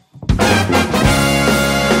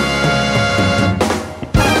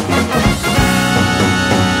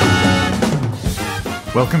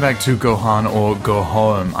Welcome back to Gohan or Go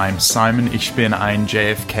Home. I'm Simon, ich bin ein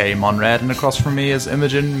JFK Monrad, and across from me is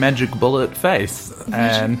Imogen Magic Bullet Faith.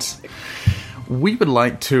 And we would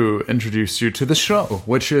like to introduce you to the show,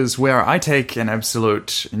 which is where I take an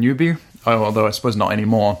absolute newbie, although I suppose not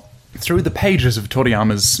anymore, through the pages of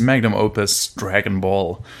Toriyama's magnum opus, Dragon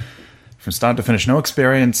Ball. From start to finish, no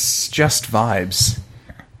experience, just vibes.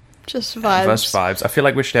 Just vibes. Just vibes. I feel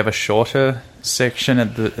like we should have a shorter section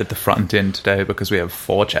at the front end today because we have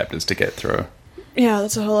 4 chapters to get through. Yeah,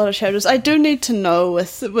 that's a whole lot of chapters. I do need to know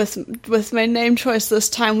with my name choice this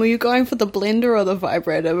time, were you going for the blender or the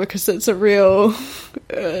vibrator? Because it's a real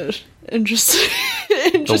interesting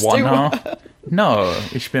The one, huh? word. No,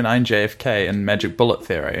 ich bin ein JFK in Magic Bullet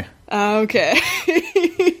Theory. Okay.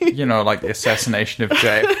 You know, like the assassination of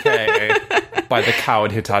JFK by the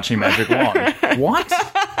coward Hitachi Magic Wand. What?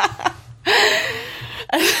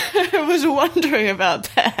 I was wondering about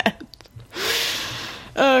that.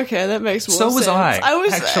 Okay, that makes more sense. So was I. I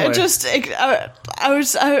was actually.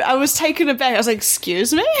 I was taken aback. I was like,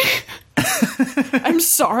 "Excuse me, I'm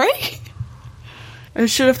sorry." I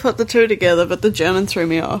should have put the two together, but the German threw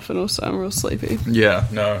me off, and also I'm real sleepy. Yeah,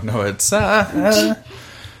 no, it's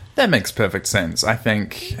that makes perfect sense. I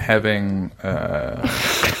think having I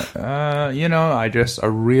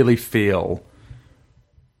really feel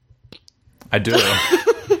I do.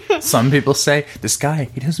 Some people say this guy,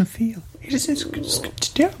 he doesn't feel. It's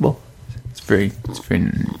terrible. It's very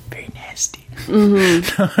nasty.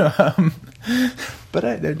 Mm-hmm. But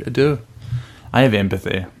I do. I have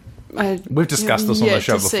empathy. We've discussed this on the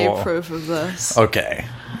show before. See proof of this. Okay,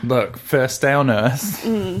 look, first day on Earth.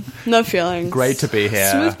 No feelings. Great to be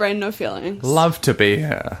here. Smooth brain, no feelings. Love to be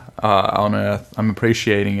here on Earth. I'm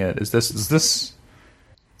appreciating it. Is this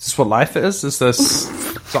what life is? Is this?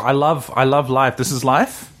 So I love life. This is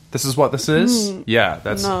life. This is what this is. Yeah,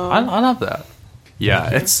 that's. No. I love that. Yeah,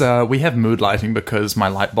 it's. We have mood lighting because my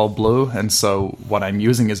light bulb blew, and so what I'm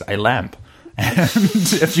using is a lamp. And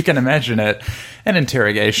if you can imagine it, an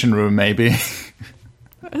interrogation room, maybe.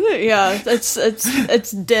 Yeah,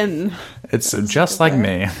 it's dim. It's just like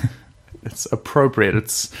me. It's appropriate.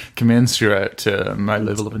 It's commensurate to my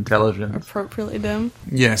level of intelligence. Appropriately dim.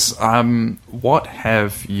 Yes. What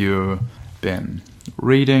have you been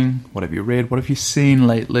reading? What have you read? What have you seen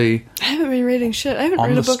lately? I haven't been reading shit. I haven't On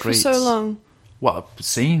read a the book for so streets. long. What?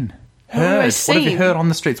 Seen? What have I Heard? What have you seen? heard on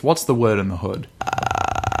the streets? What's the word in the hood?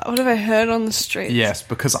 What have I heard on the streets? Yes,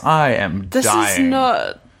 because I am This dying.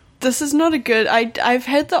 This is not a good. I've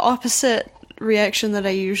had the opposite reaction that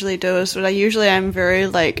I usually do. Is that I'm very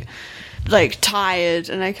like tired,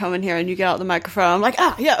 and I come in here and you get out the microphone. I'm like,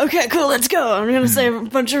 yeah, okay, cool, let's go. I'm gonna say a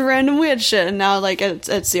bunch of random weird shit, and now like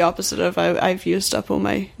it's the opposite of I've used up all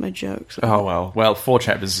my jokes. Oh well, 4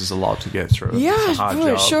 chapters is a lot to get through. Yeah, it's a hard boy,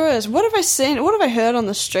 job. it sure is. What have I seen? What have I heard on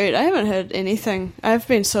the street? I haven't heard anything. I've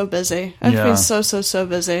been so busy. I've Yeah. been so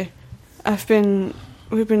busy.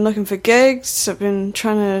 We've been looking for gigs. I've been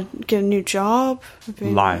trying to get a new job. I've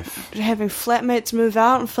been Life. having flatmates move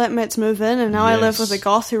out and flatmates move in, and now I live Yes. with a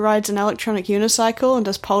goth who rides an electronic unicycle and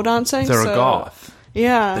does pole dancing. They're so, a goth.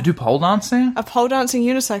 Yeah, They do pole dancing? a pole dancing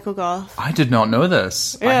unicycle goth. I did not know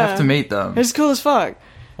this. I Yeah. have to meet them. It's cool as fuck.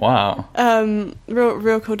 Wow.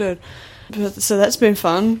 Real cool dude. But, so that's been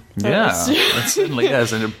fun. Yeah, it certainly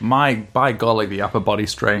is. And by golly, the upper body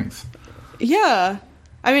strength. Yeah.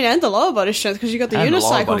 I mean, and the lower body strength, because you got the And the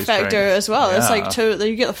lower unicycle body factor strength. as well. It's Yeah. like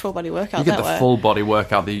you get the full body workout You get that the way. full body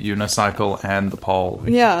workout, the unicycle and the pole.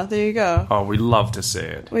 Yeah, there you go. Oh, we love to see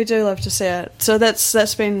it. We do love to see it. So that's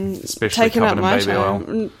been Especially taking up covered in my baby time.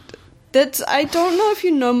 oil. That's I don't know if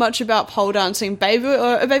you know much about pole dancing. Baby oil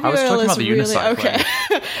I was is talking about the really unicycling. okay.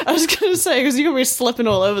 I was going to say because you're gonna be slipping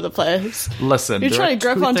all over the place. Listen, You're there trying are to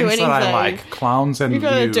grip 2 onto things that I anything. like: clowns and You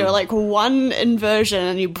gotta you. do like one inversion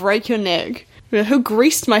and you break your neck. Who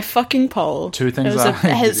greased my fucking pole? 2 things It was I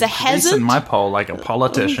a, it's a hazard. Greasing my pole like a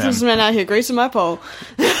politician. This man out here greasing my pole.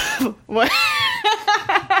 What?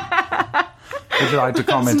 Would you like to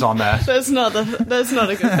comment on that? That's not a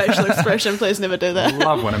good facial expression. Please never do that.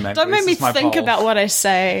 Love when a man Don't make me greases my think pole. about what I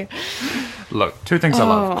say. Look, 2 things I Oh.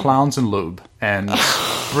 love: clowns and lube, and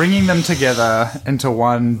bringing them together into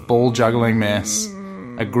one ball juggling mess.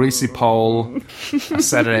 A greasy pole, a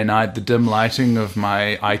Saturday night, the dim lighting of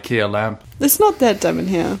my IKEA lamp. It's not that dim in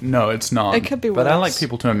here. No, it's not. It could be But I worse. like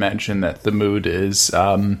people to imagine that the mood is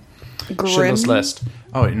Schindler's List.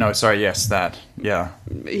 Oh, no, sorry, yes, that. Yeah.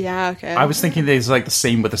 Yeah, okay. I was thinking there's like the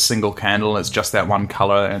scene with a single candle, it's just that one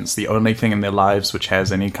color, and it's the only thing in their lives which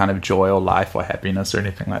has any kind of joy or life or happiness or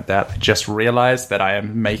anything like that. I just realized that I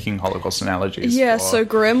am making Holocaust analogies. Yeah, so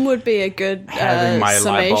Grimm would be a good having my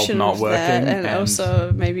light bulb summation not of working, that, and and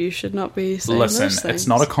also maybe you should not be saying listen, those things. it's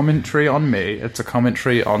not a commentary on me, it's a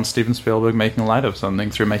commentary on Steven Spielberg making light of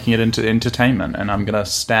something through making it into entertainment, and I'm going to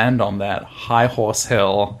stand on that high horse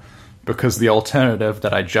hill because the alternative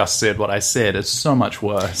that I just said what I said is so much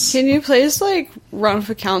worse. Can you please, like, run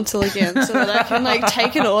for council again so that I can, like,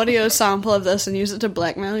 take an audio sample of this and use it to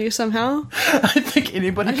blackmail you somehow? I think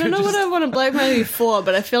anybody I don't know what I want to blackmail you for,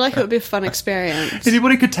 but I feel like it would be a fun experience.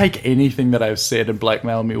 Anybody could take anything that I've said and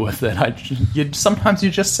blackmail me with it. Sometimes you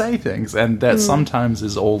just say things, and that sometimes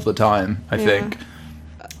is all the time, I think.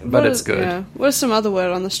 But it's good. Yeah. What is some other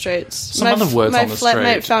word on the streets? Other words on the street.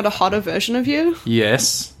 My flatmate found a hotter version of you.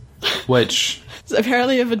 Yes. Which...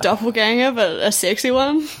 Apparently you have a doppelganger, but a sexy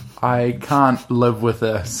one. I can't live with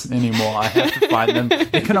this anymore. I have to find them.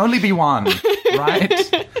 There can only be one,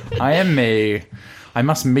 right? I am me. I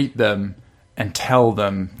must meet them and tell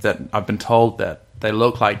them that I've been told that they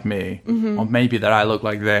look like me, or maybe that I look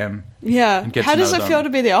like them. Yeah. And get How to does know it them. feel to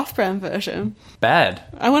be the off-brand version? Bad.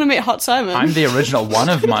 I want to meet Hot Simon. I'm the original. One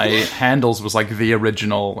of my handles was like the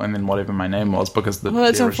original, and then whatever my name was, because the Well,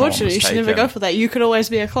 it's the original unfortunate. was You should never taken. go for that. You could always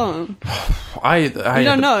be a clone. I You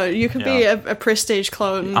don't know. You could be Yeah. a prestige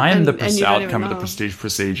clone. I am and, the and you don't even outcome of the know. prestige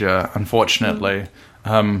procedure, unfortunately,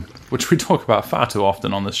 which we talk about far too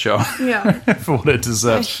often on this show. Yeah. For what it A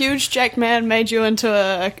deserves. huge jack man made you into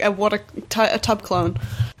a tub clone.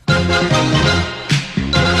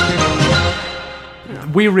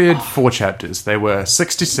 We read 4 chapters. They were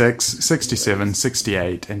 66, 67,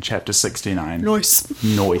 68, and chapter 69. Nice.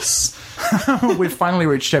 Nice. We've finally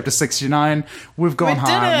reached chapter 69. We've gone We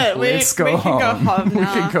home. did it. Let's go We can go home. home We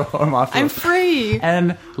now. can go home after. I'm free.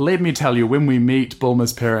 And let me tell you, when we meet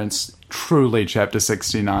Bulma's parents, truly chapter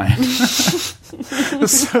 69.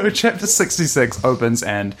 So chapter 66 opens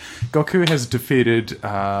and Goku has defeated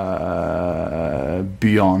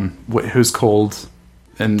Beyond, who's called...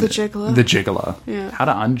 And The Jiggler? The Jiggler. Yeah. How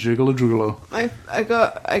to unjiggle a jiggler.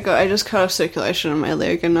 I just cut off circulation on my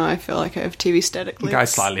leg, and now I feel like I have TV static legs. I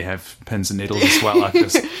slightly have pins and needles as well. I've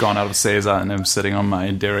just gone out of Caesar and I'm sitting on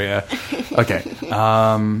my derriere. Okay. Okay,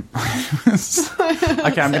 I'm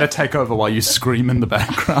going to take over while you scream in the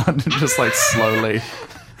background and just like slowly...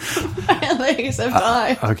 My legs have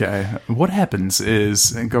died. Okay. What happens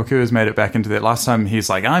is Goku has made it back into that. Last time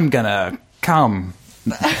he's like, I'm going to come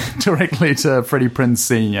directly to Freddie Prinze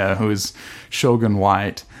Sr., who is Shogun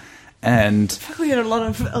White. And We had a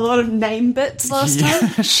lot of name bits last time.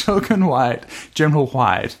 Shogun White, General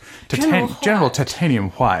White, General White. General Titanium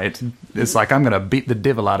White is like, I'm going to beat the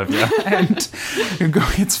devil out of you. And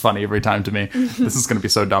it's funny every time to me. This is going to be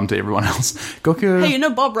so dumb to everyone else. Goku... Hey, you know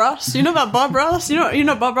Bob Ross? You know about Bob Ross? You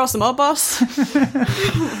know Bob Ross and Mob Boss?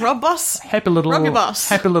 Rob Boss? Happy little... Robbie Boss.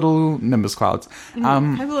 Happy little Nimbus Clouds.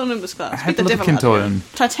 Happy little Nimbus class. Happy Beat the little devil out of Kintoon. you.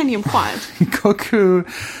 Titanium White. Goku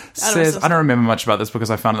says, so I don't remember much about this because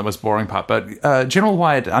I found it the most boring part, but General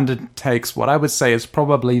White undertakes what I would say is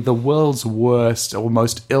probably the world's worst or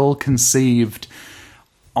most ill-conceived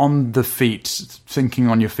on the feet, thinking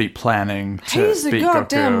on your feet planning to He's a beat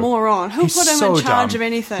goddamn Goku. moron. Who He's put him so in charge dumb. of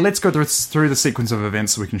anything? Let's go through the sequence of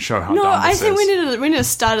events so we can show how No, dumb I this think is. we need to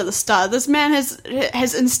start at the start. This man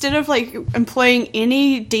has instead of like employing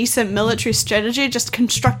any decent military strategy, just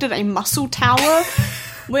constructed a muscle tower.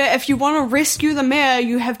 Where if you want to rescue the mayor,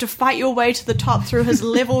 you have to fight your way to the top through his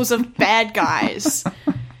levels of bad guys.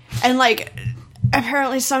 And like,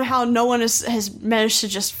 apparently somehow no one has managed to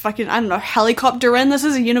just fucking, I don't know, helicopter in. This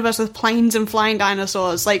is a universe with planes and flying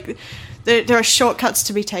dinosaurs. Like, there are shortcuts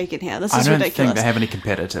to be taken here. This I is don't ridiculous. think they have any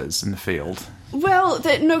competitors in the field. Well,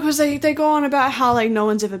 no, because they go on about how, like, no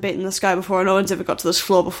one's ever beaten this guy before, no one's ever got to this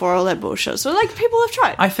floor before, all that bullshit. So, like, people have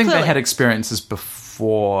tried. I think clearly. they had experiences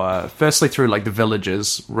before, firstly through like the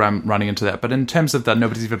villages running into that, but in terms of that,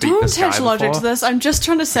 nobody's ever beat Don't this guy attach logic before. to this. I'm just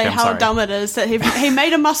trying to say Okay, I'm how sorry. dumb it is that he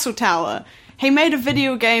made a muscle tower. He made a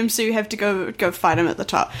video game, so you have to go fight him at the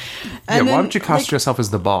top. And Yeah, why then, would you cast like, yourself as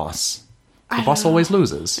the boss? The don't boss know. always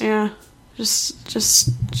loses. Yeah,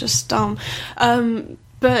 just dumb.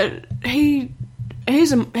 But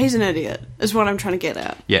he's an idiot, is what I'm trying to get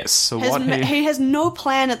at. Yes, so His what he has no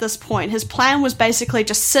plan at this point. His plan was basically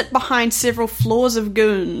just sit behind several floors of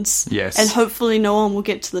goons. Yes. And hopefully no one will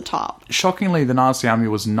get to the top. Shockingly, the Nazi army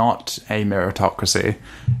was not a meritocracy.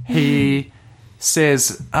 He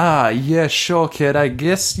says, yeah, sure, kid, I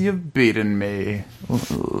guess you've beaten me.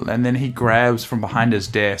 And then he grabs from behind his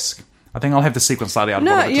desk I think I'll have the sequence slightly out of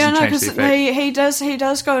No, order. It yeah, doesn't no, change the because effect. he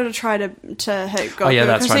does go to try to hit Goku. Oh, yeah,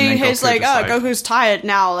 that's right, and then He's Goku like, just, Goku's tired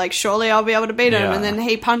now. Like, surely I'll be able to beat him. Yeah. And then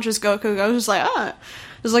he punches Goku. Goku's like,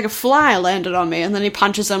 there's like a fly landed on me. And then he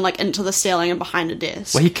punches him like into the ceiling and behind a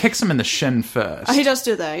desk. Well, he kicks him in the shin first. Oh, he does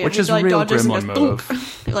do that, yeah. Which He, is a like, real dodges and gremlin goes, move.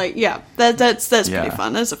 "Thunk." Like, yeah, that's pretty Yeah.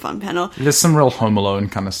 fun. That's a fun panel. There's some real Home Alone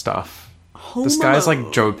kind of stuff. This guy's Alone.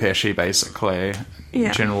 like Joe Pesci, basically.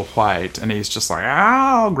 Yeah. General White, and he's just like,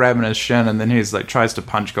 ow, grabbing his shin, and then he's like, tries to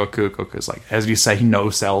punch Goku. Goku's like, as you say, he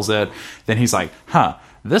no-sells it. Then he's like,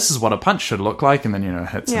 this is what a punch should look like, and then,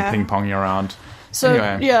 hits Yeah. him ping-ponging around. So,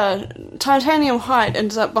 Anyway. yeah, Titanium White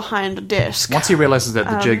ends up behind a desk. Once he realizes that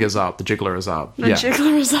the jig is up, the jiggler is up. The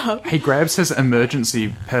jiggler is up. He grabs his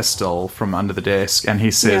emergency pistol from under the desk, and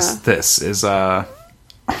he says, Yeah. this is a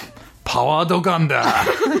powered Uganda.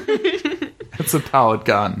 It's a powered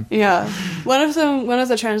gun. Yeah. One of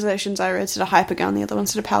the translations I read said a hyper gun, the other one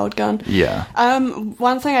said a powered gun. Yeah.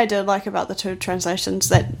 One thing I did like about the two translations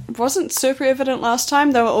that wasn't super evident last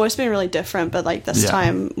time, they were always been really different, but like this Yeah.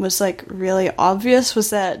 time was like really obvious,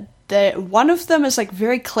 was that one of them is like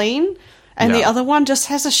very clean and the Yeah. other one just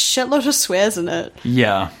has a shitload of swears in it.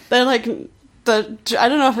 Yeah. They're like I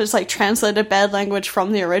don't know if it's like translated bad language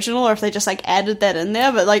from the original or if they just like added that in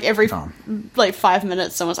there, but like every like 5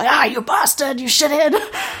 minutes someone's like, you bastard, you shithead.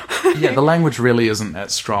 Yeah, the language really isn't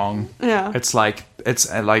that strong. Yeah. It's like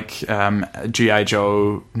G.I.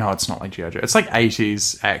 Joe. No, it's not like G.I. Joe. It's like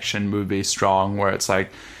 80s action movie strong, where it's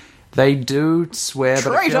like they do swear,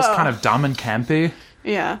 but it feels Traitor. kind of dumb and campy.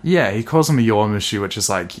 Yeah. Yeah, he calls him a Yomushi, which is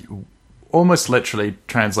like almost literally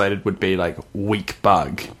translated would be like weak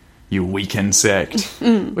bug, you weak insect,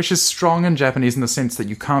 which is strong in Japanese in the sense that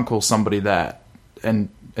you can't call somebody that in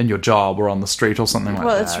your job or on the street or something like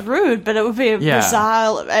Well, that. it's rude, but it would be a Yeah.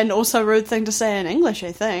 bizarre and also rude thing to say in English,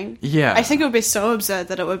 I think. Yeah. I think it would be so absurd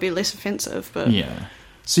that it would be less offensive, but... Yeah.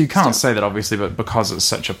 So you can't say that, obviously, but because it's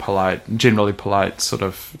such a generally polite sort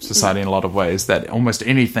of society in a lot of ways, that almost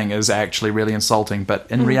anything is actually really insulting, but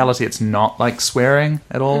in reality it's not like swearing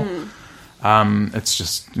at all. It's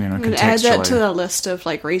just, contextually. Add that to the list of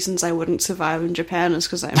like reasons I wouldn't survive in Japan is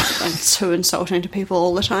because I'm too insulting to people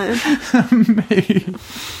all the time.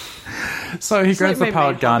 So he grabs like the my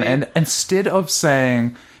powered main gun, hobby. and instead of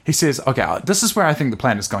saying, he says, okay, this is where I think the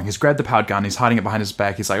plan is going. He's grabbed the powered gun, he's hiding it behind his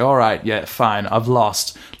back. He's like, all right, yeah, fine, I've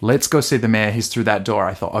lost. Let's go see the mayor. He's through that door.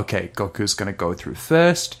 I thought, okay, Goku's going to go through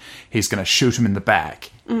first. He's going to shoot him in the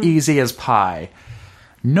back. Easy as pie.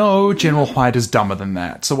 No, General White is dumber than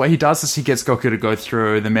that. So what he does is he gets Goku to go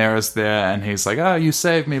through. The mayor is there, and he's like, oh, you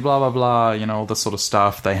saved me, blah, blah, blah, all this sort of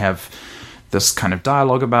stuff. They have this kind of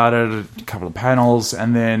dialogue about it, a couple of panels,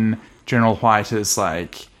 and then General White is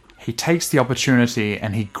like, he takes the opportunity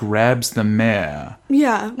and he grabs the mayor.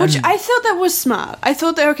 Yeah, which I thought that was smart. I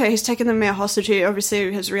thought that, okay, he's taken the mayor hostage. He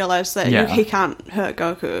obviously has realised that Yeah. he can't hurt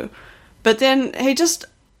Goku. But then he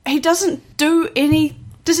doesn't do any...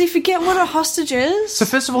 Does he forget what a hostage is? So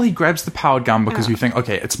first of all, he grabs the powered gun because you think,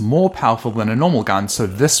 okay, it's more powerful than a normal gun, so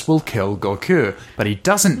this will kill Goku. But he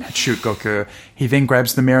doesn't shoot Goku. He then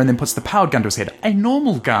grabs the mayor and then puts the powered gun to his head. A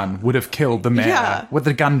normal gun would have killed the mayor Yeah. with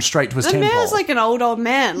the gun straight to his The temple. mayor's like an old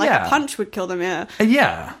man. Like Yeah. a punch would kill the mayor.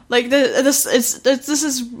 Yeah. Like this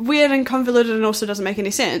is weird and convoluted and also doesn't make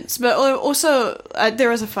any sense. But also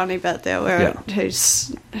there is a funny bit there where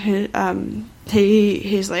he's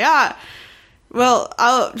like well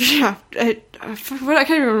I can't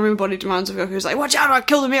even remember what he demands of Goku. He's like, watch out, I'll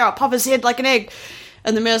kill the mayor, I'll pop his head like an egg.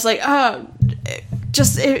 And the mayor's like,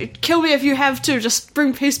 just kill me if you have to, just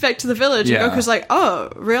bring peace back to the village. Yeah. And Goku's like,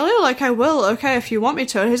 oh really, like I will, okay, if you want me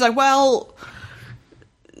to. And he's like, well,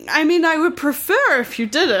 I mean, I would prefer if you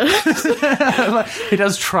did it. He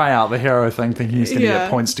does try out the hero thing, thinking he's going to Yeah. get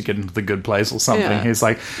points to get into the good place or something. Yeah. He's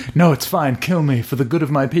like, no, it's fine, kill me for the good of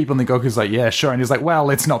my people. And then Goku's like, yeah, sure. And he's like, well,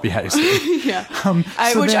 let's not be hasty. Yeah. So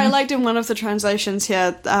Which I then- liked in one of the translations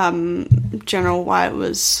here. General White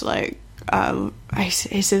was like,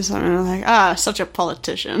 he says something like, such a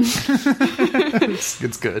politician.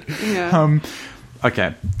 It's good. Yeah.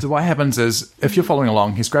 Okay, so what happens is, if you're following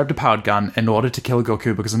along, he's grabbed a powered gun in order to kill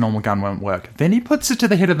Goku because a normal gun won't work. Then he puts it to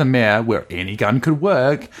the head of the mayor, where any gun could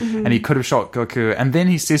work, and he could have shot Goku. And then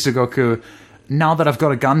he says to Goku, now that I've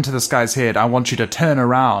got a gun to this guy's head, I want you to turn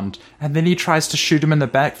around. And then he tries to shoot him in the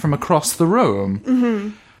back from across the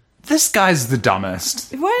room. This guy's the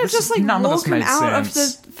dumbest. Why not just like none of this walk him made out of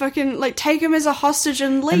sense. the fucking, like take him as a hostage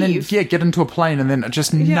and leave? And then, get into a plane, and then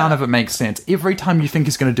just none of it makes sense. Every time you think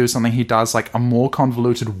he's going to do something, he does like a more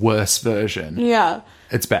convoluted, worse version. Yeah.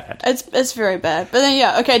 It's bad. It's very bad. But then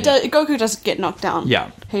Goku does get knocked down.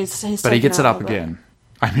 Yeah. He's But he taken gets it out up a little bit. again.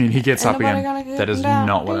 I mean, he gets Ain't up nobody again. gonna get That is down.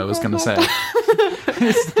 not what I was going to say.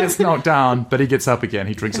 He gets knocked down, but he gets up again.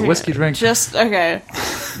 He drinks a whiskey drink. Just, okay.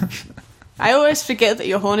 I always forget that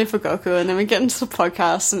you're horny for Goku, and then we get into the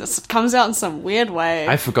podcast, and it comes out in some weird way.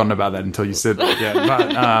 I've forgotten about that until you said that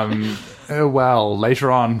again. But, well, later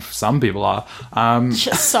on, some people are.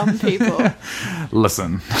 Just some people.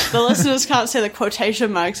 Listen, The listeners can't see the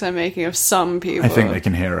quotation marks I'm making of some people. I think they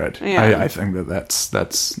can hear it. Yeah. I think that's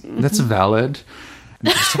valid. And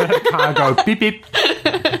just let a car go beep beep.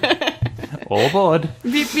 All aboard.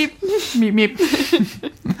 Beep, beep. Meep meep.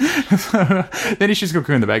 So, then he shoots Goku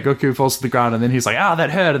in the back. Goku falls to the ground, and then he's like, that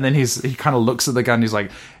hurt. And then he kind of looks at the gun, and he's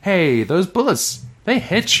like, hey, those bullets, they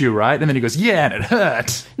hit you, right? And then he goes, yeah, and it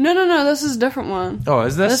hurt. No, this is a different one. Oh,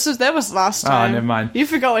 is this? That was last time. never mind. You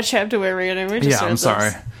forgot what chapter we're reading. We just Yeah, read I'm this.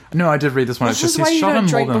 sorry. No, I did read this one. This It's is just why he's you shot don't him more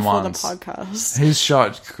drink than before once. the podcast. He's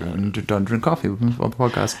shot. Don't drink coffee before the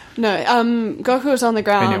podcast. No, Goku is on the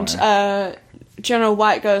ground. Anyway. General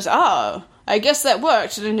White goes, oh, I guess that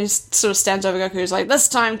worked. And then he sort of stands over Goku. He's like, this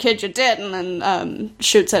time, kid, you're dead. And then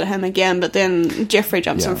shoots at him again. But then Jeffrey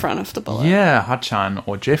jumps in front of the bullet. Yeah, Hachan,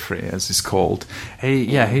 or Jeffrey, as he's called. He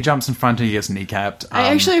jumps in front and he gets kneecapped. I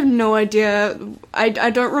actually have no idea. I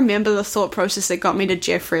don't remember the thought process that got me to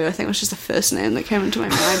Jeffrey. I think it was just the first name that came into my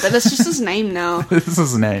mind. But that's just his name now. This is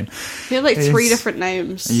his name. He had like 3 different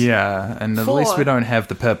names. Yeah, and at 4. least we don't have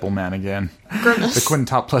the purple man again. Grimace. The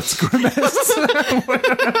quintuplets Grimace. We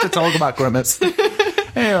don't have to talk about Grimace.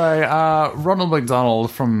 Anyway, Ronald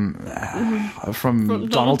McDonald from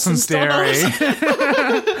Donaldson's Dairy.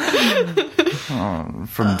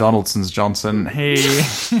 From Donaldson's Johnson.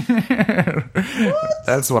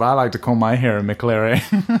 That's what I like to call my Harry McClary.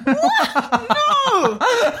 No!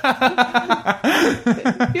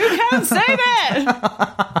 You can't say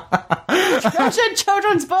that! That's a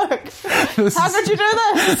children's book. How could you do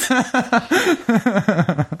this?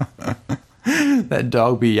 That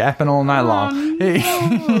dog be yapping all night long.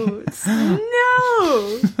 No!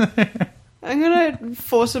 I'm gonna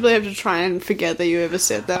forcibly have to try and forget that you ever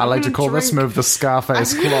said that. I like to call this move the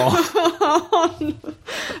Scarface Claw.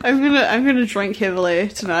 I'm gonna drink heavily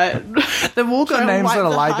tonight. They've all got Try and names wipe that are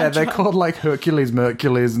the like hard that. They're drive. called like Hercules,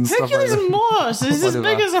 Mercules, and stuff Hercules like that. and Morse. He's as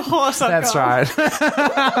big as a horse. That's right.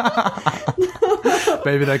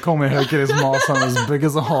 Baby, they call me Hercules Moss. I'm as big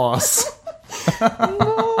as a horse.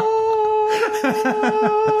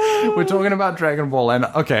 We're talking about Dragon Ball, and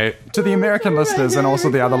okay, to the American listeners and also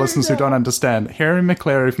the other listeners who don't understand, Harry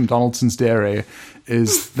McClary from Donaldson's Dairy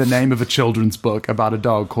is the name of a children's book about a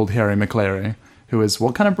dog called Harry McClary, who is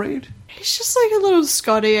what kind of breed? He's just like a little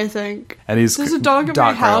Scotty, I think. And he's There's a dog in my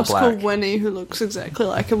dark grey or house black. called Winnie who looks exactly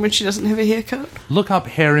like him when she doesn't have a haircut. Look up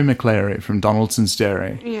Harry McClary from Donaldson's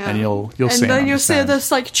Dairy, Yeah. and you'll see. And then and you'll see understand.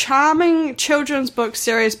 this like charming children's book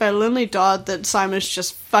series by Lindley Dodd that Simon's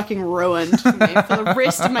just fucking ruined for me for the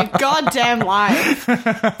rest of my goddamn life.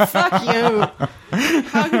 Fuck you.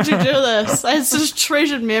 How could you do this? I had such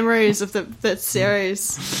treasured memories of that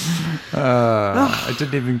series. I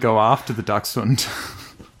didn't even go after the Dachshund.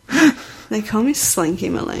 They call me Slinky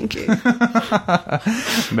Malinky.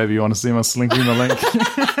 Maybe you want to see my Slinky Malink.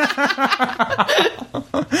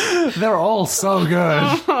 They're all so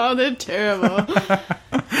good. Oh, they're terrible.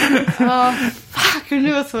 Oh, fuck, I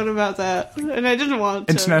never thought about that. And I didn't want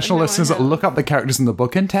to. International And now I listeners, have. look up the characters in the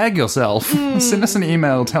book and tag yourself. Send us an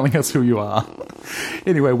email telling us who you are.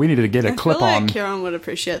 Anyway, we needed to get a I clip feel like on. Kieran would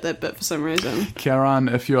appreciate that bit for some reason. Kieran,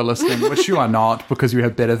 if you're listening, which you are not because you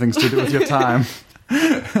have better things to do with your time.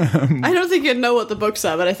 I don't think he'd know what the books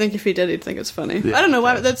are, but I think if he did, he'd think it's funny. Yeah, I don't know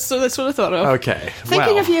why, that's what I thought of. Okay.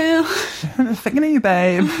 Thinking of you. Thinking of you,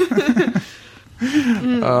 babe.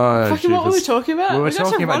 Oh, Fucking what were we Jesus. talking about? We were got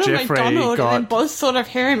talking to about Ronald Jeffrey McDonald got- and then both thought of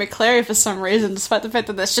Harry McClary for some reason, despite the fact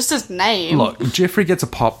that that's just his name. Look, Jeffrey gets a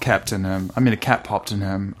pop capped in him. I mean, a cap popped in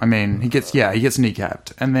him. I mean, he gets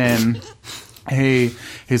kneecapped. And then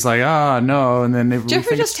he's like, no. And then we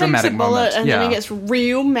Jeffrey think just it's takes a dramatic bullet moment. and Yeah. then he gets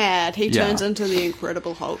real mad. He Yeah. turns into the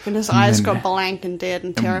Incredible Hulk and his eyes then- got blank and dead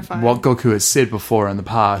and terrifying. What Goku has said before in the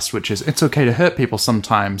past, which is it's okay to hurt people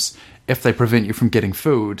sometimes if they prevent you from getting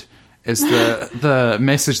food, is the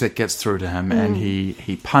message that gets through to him. And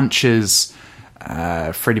he punches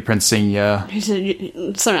Freddie Prinze Sr., He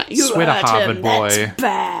said, sorry, you Sweater hurt Harvard him. boy. That's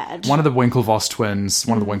bad. one of the Winklevoss twins,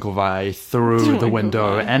 one of the Winklevi, through the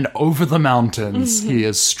window and over the mountains. He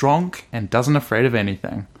is strong and doesn't afraid of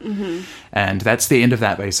anything. And that's the end of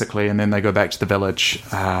that, basically. And then they go back to the village,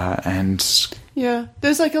 and Yeah,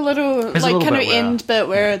 there's like a little There's a little kind of bit where- end bit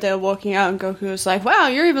where they're walking out and Goku's like, "Wow,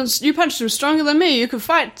 you punched him stronger than me. You could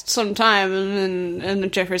fight sometime." And then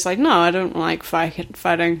Jeffrey's like, "No, I don't like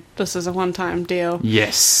fighting. This is a one-time deal.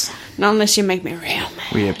 Yes. Not unless you make me real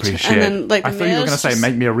mad." We appreciate And then, like, I the thought you were mayor's going to say, just-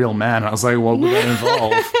 make me a real man. I was like, what would that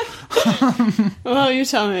involve? Well, you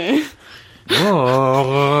tell me.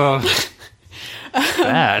 Oh,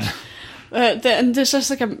 bad. And there's just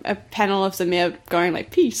like a panel of the mayor going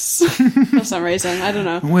like peace for some reason. I don't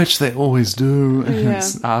know. Which they always do. And Yeah.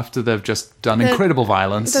 it's after they've just done incredible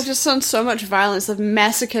violence. They've just done so much violence. They've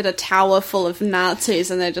massacred a tower full of Nazis,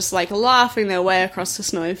 and they're just like laughing their way across the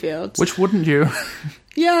snowfields. Which wouldn't you?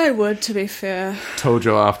 Yeah, I would, to be fair.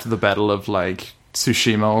 Tojo after the battle of like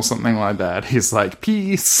Tsushima or something like that. He's like,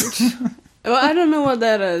 peace. Well, I don't know what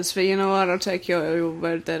that is, but you know what? I'll take your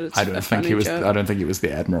word that it's I a don't funny think he was. joke. I don't think he was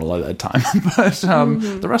the admiral at that time.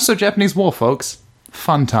 But the Russo-Japanese War, folks,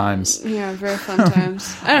 fun times. Yeah, very fun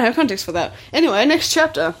times. I don't have context for that. Anyway, next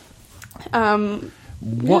chapter.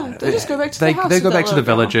 What? Yeah, they just go back to they, the house They with go that back to the little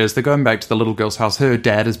girl. villages. They're going back to the little girl's house. Her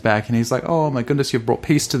dad is back, and he's like, "Oh my goodness, you've brought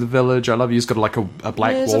peace to the village. I love you." He's got like a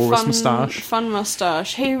black There's walrus a moustache. fun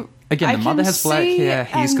mustache. Again, I the mother can has black see hair.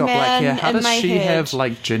 He's a got black hair. man How in does my she head. have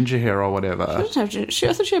like ginger hair or She whatever? doesn't have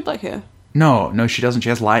I thought she had black hair. No, she doesn't. She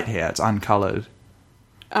has light hair. It's uncolored.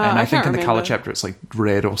 And I think can't in the color remember. chapter, it's like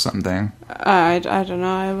red or something. I don't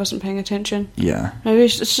know. I wasn't paying attention. Yeah. Maybe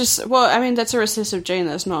it's just... Well, I mean, that's a recessive gene.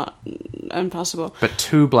 That's not impossible. But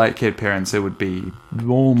two black-haired parents, it would be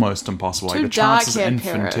almost impossible. Two Like the chance is dark-haired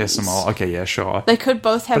infinitesimal. parents. Okay, yeah, sure. They could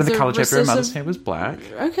both have But in the the color chapter, her mother's recessive... hair was black.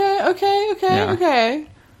 Okay. Yeah.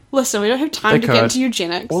 Listen, we don't have time They to could. get into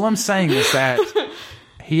eugenics. All I'm saying is that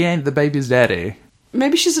he ain't the baby's daddy.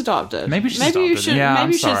 Maybe she's adopted. Maybe she's you adopted. should. Yeah, maybe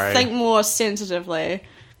I'm you should sorry. think more sensitively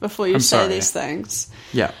before you I'm say sorry. these things.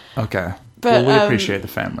 Yeah, okay. But, well, we appreciate the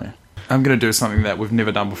family. I'm going to do something that we've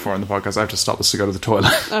never done before in the podcast. I have to stop this to go to the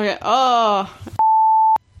toilet. Okay. Oh,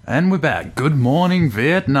 And we're back. Good morning,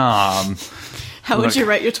 Vietnam. how would Look. you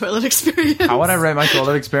rate your toilet experience? How would I rate my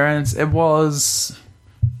toilet experience? It was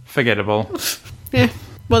forgettable. Yeah.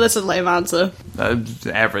 Well, that's a lame answer.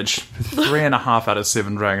 Average. 3.5 out of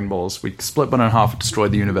 7 Dragon Balls. We split one in half and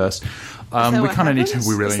destroyed the universe. that We what kind of need to. happens?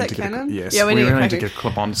 We really Is need that to get. canon? Yes, Yeah, we we need to really need to crack get a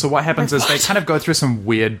clip on. So what happens is they kind of go through some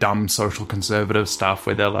weird, dumb social conservative stuff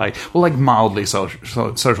where they're like, well, like mildly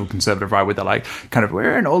social conservative, right? Where they're like, kind of,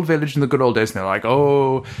 we're an old village in the good old days, and they're like,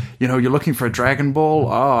 oh, you're looking for a Dragon Ball.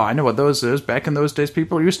 Oh, I know what those is. Back in those days,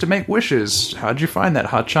 people used to make wishes. How'd you find that,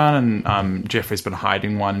 Hachan? And Jeffrey's been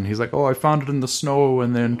hiding one, and he's like, oh, I found it in the snow,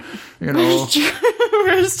 and then,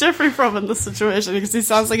 Where's Jeffrey from in this situation? Because he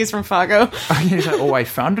sounds like he's from Fargo. He's like, oh, I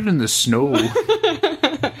found it in the snow.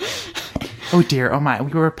 Oh dear, oh my,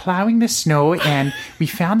 we were plowing the snow and we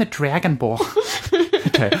found the Dragon Ball.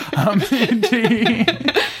 Okay.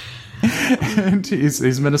 And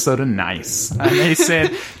he's Minnesota nice. And they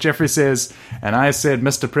said, Jeffrey says, and I said,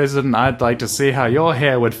 Mr. President, I'd like to see how your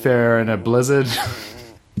hair would fare in a blizzard.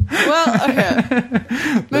 Well,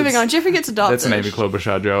 okay. Moving on. Jeffrey gets adopted. That's an Amy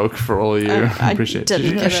Klobuchar joke for all of you. I appreciate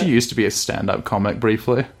didn't it. get She it. used to be a stand-up comic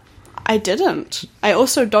briefly. I didn't. I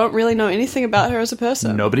also don't really know anything about her as a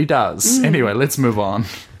person. Nobody does. Anyway, let's move on.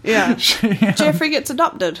 Yeah. Jeffrey gets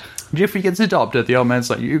adopted. Jeffrey gets adopted. The old man's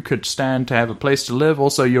like, you could stand to have a place to live.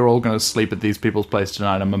 Also, you're all going to sleep at these people's place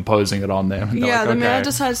tonight. I'm imposing it on them. And they're Yeah, like, the okay. mayor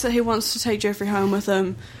decides that he wants to take Jeffrey home with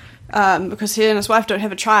him because he and his wife don't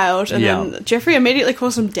have a child. And Yeah. then Jeffrey immediately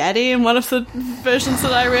calls him daddy in one of the versions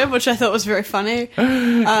that I read, which I thought was very funny.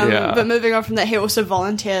 Yeah. But moving on from that, he also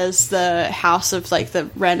volunteers the house of like the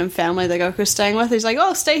random family that Goku's staying with. He's like,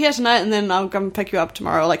 oh, stay here tonight and then I'll come pick you up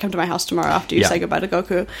tomorrow. Like, come to my house tomorrow after you Yeah. say goodbye to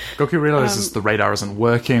Goku. Goku realizes the radar isn't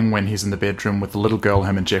working when he's in the bedroom with the little girl,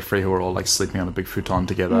 him and Jeffrey, who are all like sleeping on a big futon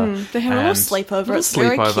together. They have a little And- sleepover. It's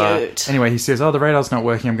very cute. Anyway, he says, oh, the radar's not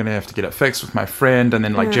working. I'm going to have to get it fixed with my friend. And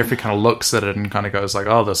then like Jeffrey kind of looks at it and kind of goes like,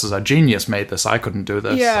 oh, this is a genius made this. I couldn't do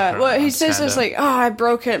this. I Yeah, don't well, he says understand it's it. like, oh, I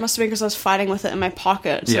broke it. It must have been because I was fighting with it in my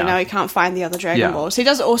pocket. So Yeah. now he can't find the other Dragon Yeah. Balls. He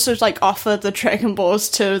does also, like, offer the Dragon Balls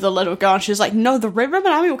to the little girl, and she's like, no, the Red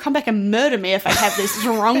Ribbon Army will come back and murder me if I have these. What's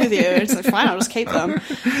wrong with you? And it's like, fine, I'll just keep them.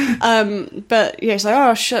 But, yeah, he's like,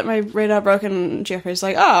 oh, shit, my radar broke, and Jeffrey's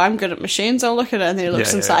like, oh, I'm good at machines. I'll look at it. And then he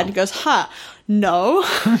looks Yeah, inside yeah. and he goes, no.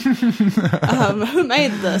 Who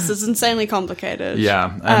made this? It's insanely complicated.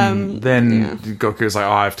 Yeah, and then Goku's like,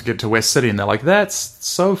 oh, I have to get to West City. And they're like, that's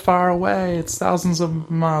so far away. It's thousands of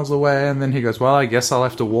miles away. And then he goes, well, I guess I'll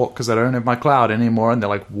have to walk because I don't have my cloud anymore. And they're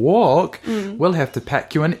like, walk? We'll have to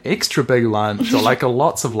pack you an extra big lunch or like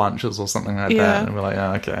lots of lunches or something like Yeah. that. And we're like,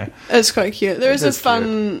 oh, okay. It's quite cute. There is It is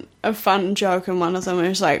a fun joke in one of them where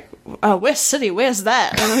he's like, oh, West City, where's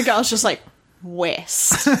that? And the girl's just like,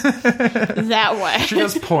 west. That way. She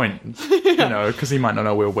does point, because he might not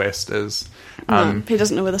know where west is. No, he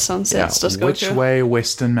doesn't know where the sun sets. Does which Goku. way,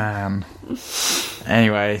 Western man?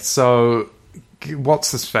 Anyway, so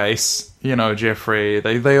what's his face? Jeffrey.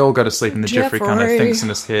 They all go to sleep, and Jeffrey kind of thinks in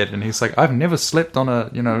his head, and he's like, "I've never slept on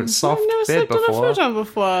a soft I've never bed slept before." on a futon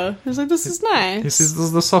before. He's like, "This is nice." He says, "This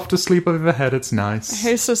is the softest sleep I've ever had. It's nice."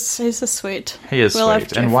 He's so sweet. He is Well,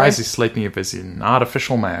 sweet. And why is he sleeping if he's an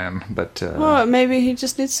artificial man? But well, maybe he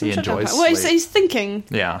just needs some he shut enjoys up. Well, sleep. he's thinking.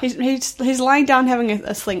 Yeah. He's lying down having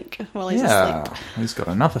a think while he's asleep. He's got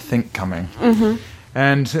another think coming. Mm-hmm.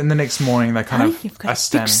 And in the next morning, they kind of You've got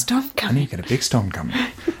are a big storm coming. Honey, you've got a big storm coming.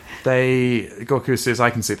 Goku says,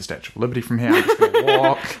 "I can see the Statue of Liberty from here. I'm just going to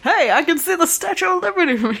walk." Hey, I can see the Statue of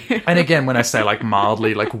Liberty from here. And again, when I say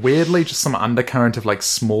mildly, weirdly, just some undercurrent of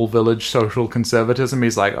small village social conservatism.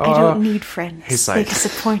 He's like, "Oh, I don't need friends. He's They like,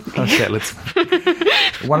 disappoint me." "Okay, let's."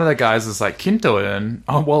 One of the guys is like, "Kintoin."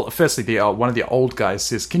 Oh, well, firstly, one of the old guys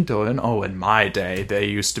says, "Kintoin. Oh, in my day, they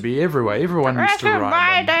used to be everywhere. Everyone used to ride In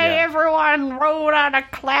my them." day, Yeah. everyone rode on a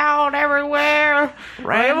cloud everywhere.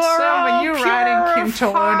 Ransom, you riding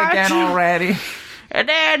Kintoin again already? And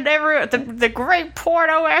then the great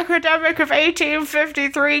Porto epidemic of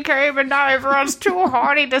 1853 came, and now everyone's too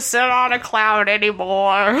hardy to sit on a cloud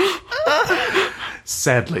anymore.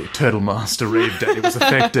 Sadly, Turtle Master Rave Daddy was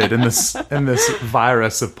affected in this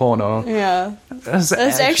virus of porno. Yeah. It's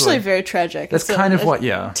actually very tragic. That's It's kind of what,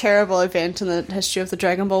 terrible event in the history of the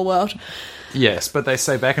Dragon Ball world. Yes, but they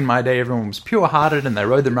say back in my day everyone was pure-hearted and they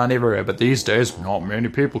rode them around everywhere, but these days not many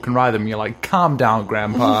people can ride them. You're like, calm down,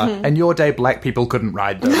 Grandpa. And your day, black people couldn't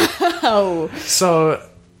ride them. Oh. So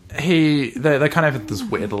they kind of have this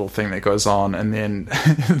weird little thing that goes on, and then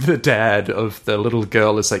the dad of the little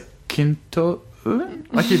girl is like, "Kinto?"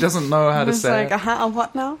 He doesn't know how to say it. A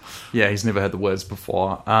what now? Yeah, he's never heard the words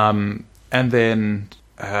before. And then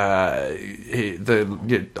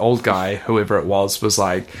the old guy, whoever it was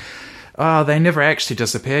like, "Oh, they never actually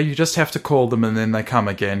disappear. You just have to call them and then they come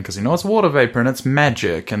again because it's water vapor and it's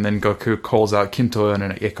magic." And then Goku calls out Kintoin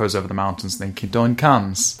and it echoes over the mountains and then Kintoin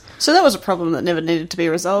comes. So that was a problem that never needed to be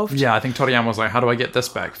resolved. Yeah, I think Toriyama was like, "How do I get this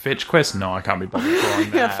back? Fetch quest? No, I can't be bothered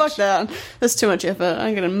drawing that." Yeah, fuck that. That's too much effort.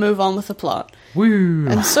 I'm going to move on with the plot. Woo!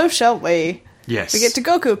 And so shall we. Yes. We get to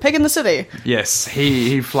Goku, Pig in the City. Yes,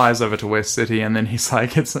 he flies over to West City and then he's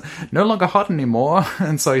like, "It's no longer hot anymore."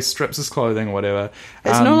 And so he strips his clothing or whatever.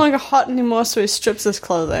 It's no longer hot anymore, so he strips his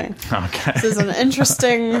clothing. Okay. This is an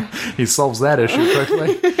interesting... He solves that issue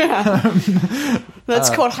quickly.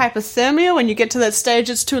 That's called hypothermia. When you get to that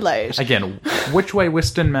stage, it's too late. Again, which way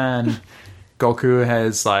Western man? Goku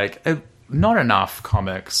has not enough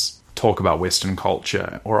comics talk about Western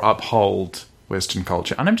culture or uphold Western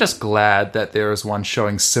culture, and I'm just glad that there is one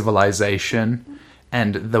showing civilization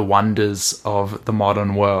and the wonders of the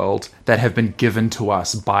modern world that have been given to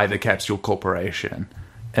us by the Capsule Corporation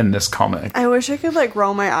in this comic. I wish I could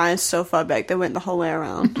roll my eyes so far back they went the whole way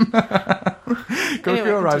around. Goku Anyway,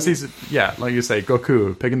 arrives. continue. He's like you say,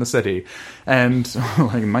 Goku, Pig in the City, and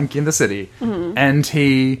Monkey in the City, and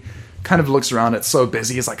he kind of looks around. It's so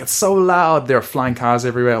busy. He's like, "It's so loud. There are flying cars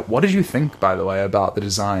everywhere." What did you think, by the way, about the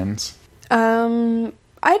designs?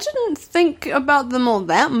 I didn't think about them all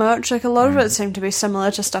that much. A lot of it seemed to be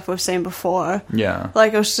similar to stuff we've seen before. Yeah.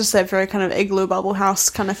 It was just that very kind of igloo bubble house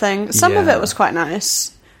kind of thing. Some of Yeah. it was quite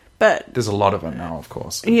nice. But, There's a lot of it now, of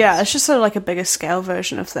course. yeah, it's just sort of a bigger scale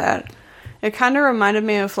version of that. It kind of reminded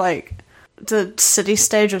me of, the city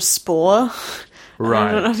stage of Spore. Right.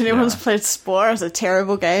 I don't know if anyone's yeah. played Spore. It's a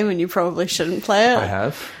terrible game, and you probably shouldn't play it. I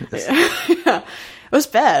have. Yes. Yeah. It was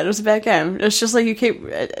bad. It was a bad game. It's just you keep...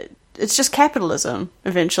 It's just capitalism,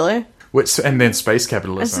 eventually. And then space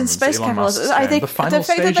capitalism. It's in space Elon capitalism. Musk's I think the final the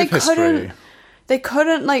fact stage that of history. they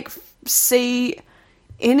couldn't see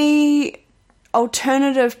any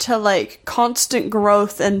alternative to constant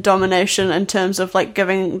growth and domination in terms of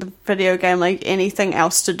giving the video game anything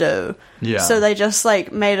else to do. Yeah. So they just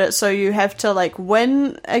made it so you have to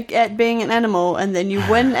win at being an animal, and then you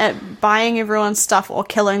win at buying everyone's stuff or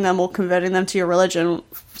killing them or converting them to your religion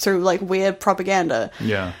through weird propaganda.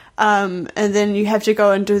 Yeah. And then you have to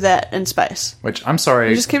go and do that in space. Which, I'm sorry.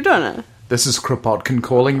 You just keep doing it. This is Kropotkin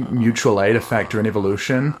calling mutual aid a factor in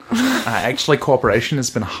evolution. Actually, cooperation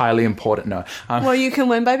has been highly important. No. Well, you can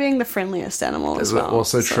win by being the friendliest animal as is well.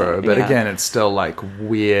 also so, true. But yeah. again, it's still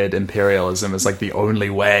weird imperialism is the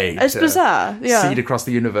only way It's to bizarre, yeah. seed across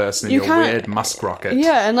the universe in You your can't- weird musk rocket.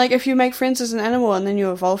 Yeah, and if you make friends as an animal and then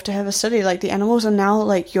you evolve to have a city, the animals are now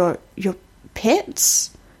your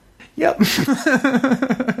pets. Yep. What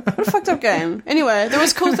a fucked up game. Anyway, there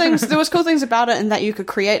was cool things about it in that you could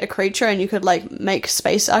create a creature and you could like make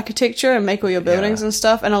space architecture and make all your buildings and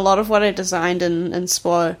stuff. And a lot of what I designed in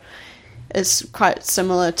Spore is quite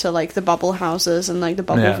similar to like the bubble houses and like the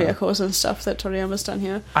bubble vehicles and stuff that Toriyama's done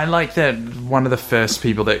here. I like that one of the first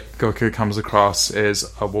people that Goku comes across is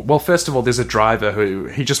well, first of all, there's a driver who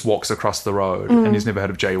he just walks across the road and he's never heard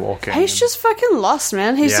of jaywalking. He's just fucking lost,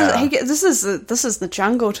 man. This is the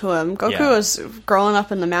jungle to him. Goku is growing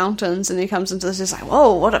up in the mountains and he comes into this, he's like,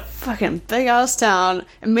 whoa, what a fucking big ass town.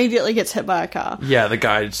 Immediately gets hit by a car. Yeah, the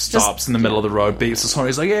guy stops in the middle of the road, beats his horn.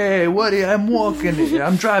 He's like, hey, what are you? I'm walking here.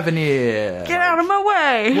 I'm driving here. Get out of my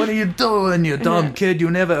way! What are you doing, you dumb kid?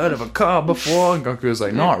 You never heard of a car before? And Goku's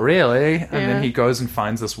like, not really. And then he goes and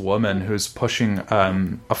finds this woman who's pushing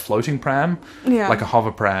a floating pram, like a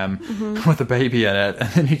hover pram, with a baby in it. And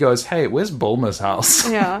then he goes, hey, where's Bulma's house?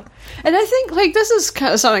 Yeah. And I think, like, this is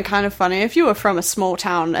something kind of funny. If you were from a small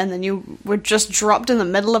town and then you were just dropped in the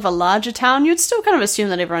middle of a larger town, you'd still kind of assume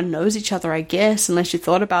that everyone knows each other, I guess, unless you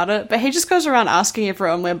thought about it. But he just goes around asking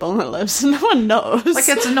everyone where Bulma lives, and no one knows. Like,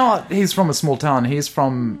 it's not, he's from a small town. He's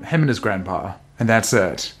from him and his grandpa, and that's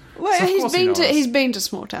it. Well, so he's been to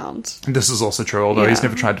small towns. And this is also true, although he's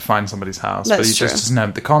never tried to find somebody's house. But he just doesn't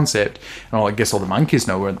have the concept. And I guess all the monkeys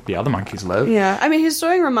know where the other monkeys live. Yeah, I mean, he's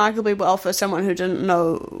doing remarkably well for someone who didn't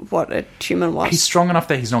know what a human was. He's strong enough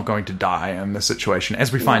that he's not going to die in this situation.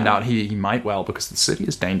 As we find out, he might well, because the city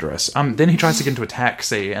is dangerous. Then he tries to get into a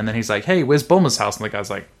taxi, and then he's like, hey, where's Bulma's house? And the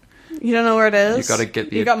guy's like, you don't know where it is? You got to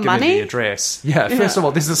give me the address. Yeah, first of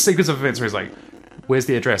all, there's a sequence of events where he's like, where's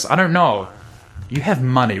the address? I don't know. You have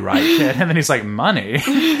money, right, kid? And then he's like, money?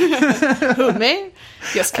 Who, me?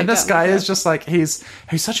 Yes, and this guy is just like, he's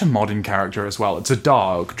such a modern character as well. It's a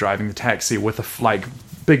dog driving the taxi with a,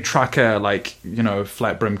 big trucker,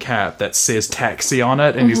 flat brim cap that says taxi on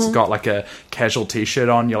it, and he's got, a casual t-shirt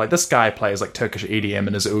on. You're like, this guy plays, Turkish EDM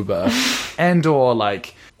in his Uber. and, or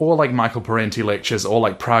Michael Parenti lectures, or,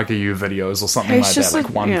 PragerU videos, or something like that,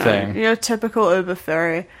 one thing. Your typical Uber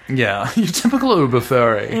furry. Yeah, your typical Uber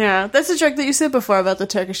furry. Yeah, that's a joke that you said before about the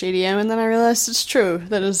Turkish EDM, and then I realised it's true.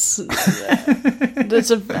 That is... that's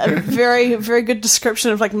a very, very good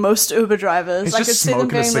description of, most Uber drivers. He's just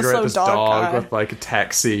smoking a cigarette at this dog with, a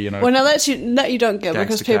taxi, Well, no, that you don't get,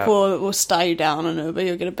 because people will stare you down on Uber.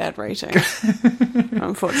 You'll get a bad rating.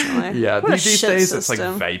 Unfortunately. Yeah, these days it's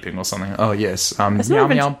vaping or something. Oh, yes. Meow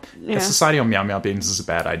Meow. A society on Meow Meow Beans is a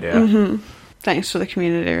bad idea. Mm-hmm. Thanks for the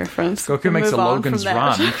community reference. Goku makes a Logan's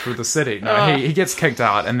Run through the city. No, he gets kicked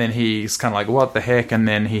out, and then he's kind of like, what the heck? And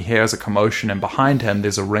then he hears a commotion, and behind him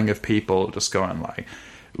there's a ring of people just going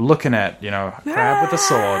looking at, Crab with a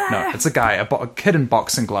sword. No, it's a guy, a kid in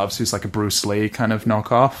boxing gloves who's like a Bruce Lee kind of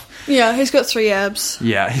knockoff. Yeah, he's got 3 abs.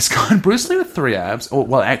 Yeah, he's got Bruce Lee with 3 abs. Or,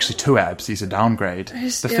 well, actually 2 abs. He's a downgrade. The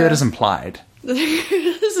third is implied.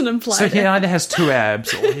 It isn't implied. So he either has 2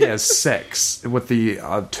 abs or he has 6 with the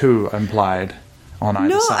 2 implied on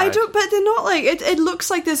either side. No, I don't, but they're not it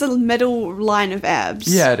looks like there's a middle line of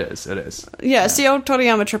abs. Yeah, it is. Yeah, it's the old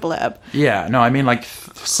Toriyama triple ab. Yeah, no, I mean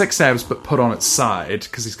 6 abs but put on its side,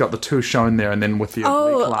 because he's got the 2 shown there and then with the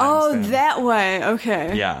oblique lines there. That way,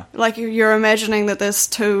 okay. Yeah. You're imagining that there's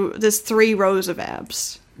 3 rows of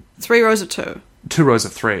abs. 3 rows of 2. 2 rows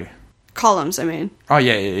of 3. Columns, I mean. Oh,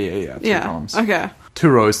 yeah. 3 columns. Okay. 2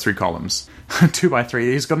 rows, 3 columns. 2 by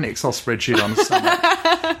 3. He's got an Excel spreadsheet on his stomach.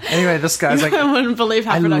 Anyway, this guy's I wouldn't believe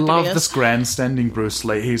how productive I love this grandstanding Bruce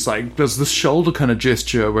Lee. He's does this shoulder kind of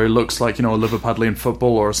gesture where he looks like, a Liverpudlian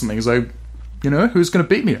footballer or something. He's like, who's going to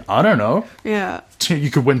beat me? I don't know. Yeah.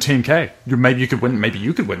 You could win 10K. Maybe you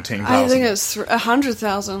could win 10,000. I think it's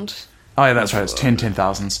 100,000. Oh, yeah, that's right. It's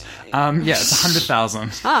 10,000s. It's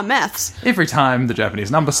 100,000. Maths. Every time the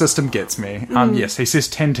Japanese number system gets me. Yes, he says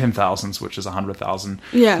 10,000s, which is 100,000.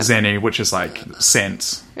 Yeah. Zeni, which is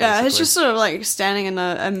cents. Yeah, basically. It's just sort of standing in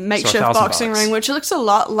a makeshift boxing ring, which looks a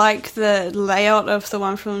lot like the layout of the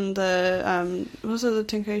one from the, was it the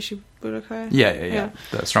Tenkaichi Budokai? Yeah.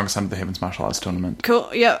 The Strongest Son of the Heavens martial arts tournament. Cool,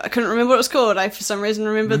 yeah, I couldn't remember what it was called. I, for some reason,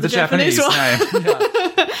 remembered the Japanese one. Name.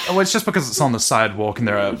 Yeah. Well, it's just because it's on the sidewalk and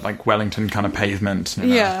there are, Wellington kind of pavement.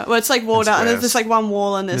 Yeah, well, it's walled out, and there's one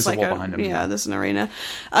wall, and there's a wall behind him. Yeah, there's an arena.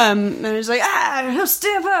 And he's like, he'll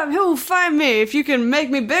step up, he'll fight me. If you can make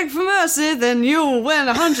me beg for mercy, then you'll win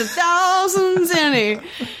 100,000 Zeni.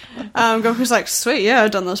 Goku's like, sweet, yeah,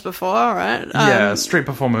 I've done this before, alright. Yeah, street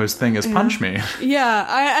performer whose thing is punch me. Yeah,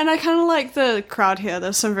 I kind of like the crowd here.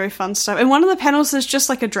 There's some very fun stuff. In one of the panels, there's just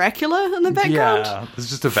a Dracula in the background. Yeah, there's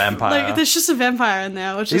just a vampire. There's just a vampire in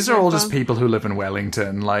there, which These are all just people who live in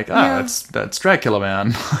Wellington. That's Dracula,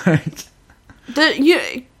 man.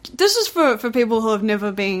 this is for people who have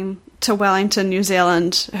never been to Wellington, New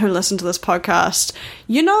Zealand, who listen to this podcast.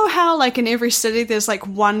 You know how, like, in every city there's, like,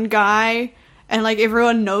 one guy, and, like,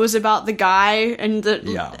 everyone knows about the guy, and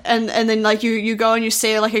and then, like, you go and you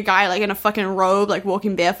see, like, a guy, like, in a fucking robe, like,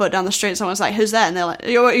 walking barefoot down the street, and someone's like, who's that? And they're like,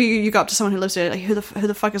 you go up to someone who lives there, like, who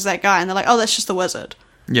the fuck is that guy? And they're like, oh, that's just the wizard.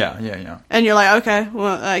 Yeah. And you're like, okay,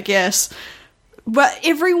 well, I guess. But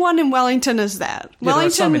everyone in Wellington is that. Yeah, there are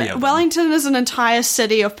so many of them. Wellington is an entire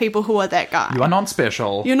city of people who are that guy. You are not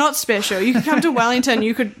special. You're not special. You could come to Wellington,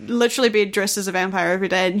 you could literally be dressed as a vampire every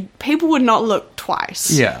day, and people would not look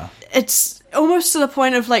twice. Yeah. It's almost to the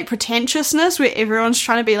point of, like, pretentiousness, where everyone's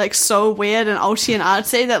trying to be, like, so weird and artsy and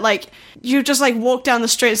artsy that, like, you just, like, walk down the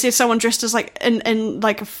street and see someone dressed as, like, in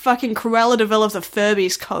like, a fucking Cruella de Vil of the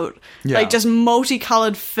Furbies coat. Yeah. Like, just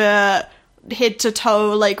multicolored fur, head to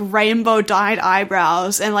toe, like, rainbow dyed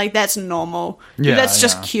eyebrows, and, like, that's normal. Yeah, that's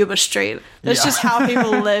just Cuba Street. That's just how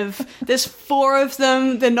people live. There's 4 of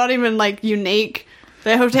them. They're not even, like, unique.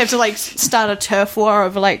 They have to like, start a turf war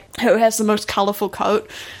over, like, who has the most colourful coat.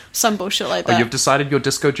 Some bullshit like that. Oh, you've decided you're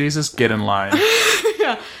Disco Jesus? Get in line.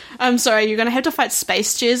 Yeah. I'm sorry, you're going to have to fight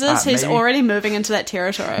Space Jesus. He's maybe, already moving into that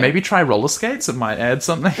territory. Maybe try roller skates. It might add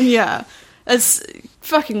something. Yeah. It's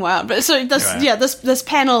fucking wild. But so this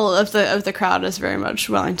panel of the crowd is very much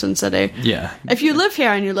Wellington City. Yeah. If you live here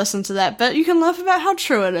and you listen to that bit, you can laugh about how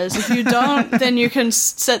true it is. If you don't, then you can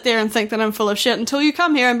sit there and think that I'm full of shit until you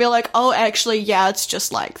come here and be like, oh, actually, yeah, it's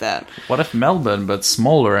just like that. What if Melbourne, but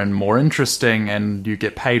smaller and more interesting, and you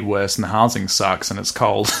get paid worse and the housing sucks and it's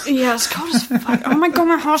cold? Yeah, it's cold as fuck. Oh my god,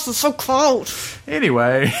 my house is so cold.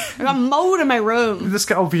 Anyway. I got mold in my room. This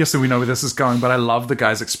guy, obviously we know where this is going, but I love the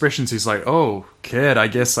guy's expressions. He's like, oh, kid, I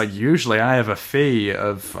guess, like, usually I have a fee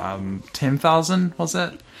of 10,000, was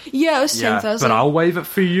it? Yeah, it was 10,000. But I'll waive it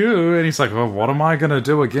for you. And he's like, well, what am I going to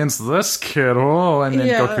do against this kid? Oh, and then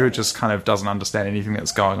Goku just kind of doesn't understand anything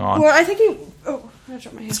that's going on. Well, I think he... Oh, I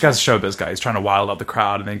dropped my hand. This guy's a showbiz guy. He's trying to wild up the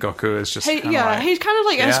crowd, and then Goku is just he's kind of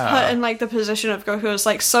like is put in, like, the position of Goku is,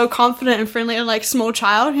 like, so confident and friendly and, like, small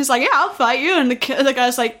child. He's like, yeah, I'll fight you. And the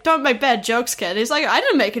guy's like, don't make bad jokes, kid. He's like, I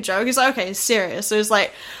didn't make a joke. He's like, okay, he's serious. So he's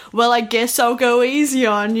like, well, I guess I'll go easy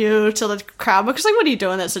on you to the crowd, because, like, what do you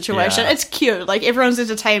do in that situation? Yeah. It's cute. Like, everyone's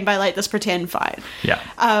entertained by, like, this pretend fight. Yeah.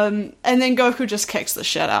 And then Goku just kicks the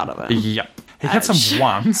shit out of him. Yep. He hits him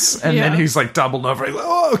once, and then he's, like, doubled over. He's like,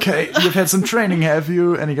 oh, okay, you've had some training, have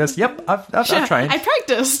you? And he goes, yep, I've trained. I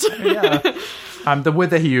practiced. Yeah. The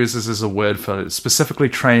word that he uses is a word for specifically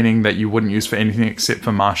training that you wouldn't use for anything except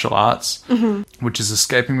for martial arts, which is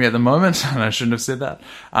escaping me at the moment, and I shouldn't have said that.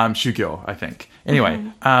 Shugyo, I think.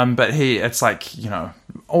 Anyway, but it's like, you know,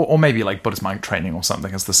 or maybe like Buddhist monk training or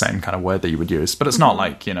something is the same kind of word that you would use, but it's not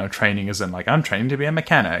like, you know, training as in like, I'm training to be a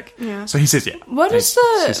mechanic. Yeah. So he says, What is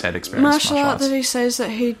he's had the experience martial art that he says that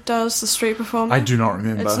he does, the street performance? I do not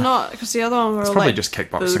remember. It's not, because the other one were probably like just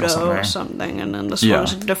kickboxing Budo or something. And then this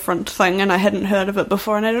one's a different thing, and I hadn't heard of it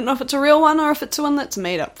before, and I don't know if it's a real one or if it's one that's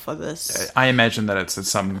made up for this. I imagine that it's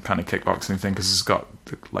some kind of kickboxing thing, because he's got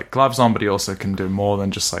like gloves on, but he also can do more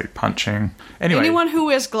than just like punching. Anyway, anyone who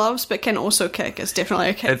wears gloves but can also kick is definitely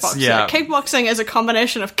a kickboxer. Kickboxing is a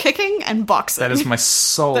combination of kicking and boxing. That is my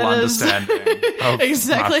sole understanding of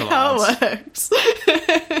exactly how it works.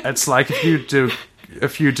 It's like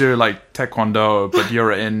if you do like taekwondo, but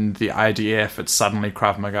you're in the IDF, it's suddenly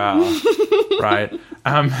Krav Maga, right?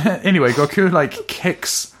 Anyway, Goku like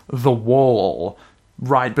kicks the wall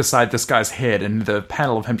right beside this guy's head, and the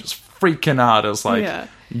panel of him just freaking out is like,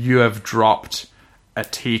 you have dropped a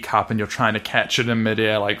teacup and you're trying to catch it in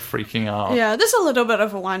midair, like freaking out. Yeah, there's a little bit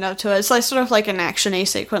of a wind up to it. It's like sort of like an action-y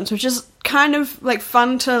sequence, which is kind of like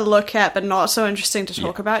fun to look at, but not so interesting to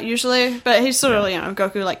talk about usually. But he's sort of, you know,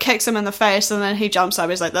 Goku like kicks him in the face, and then he jumps up.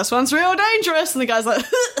 He's like, "This one's real dangerous," and the guy's like,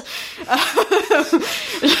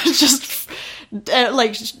 just.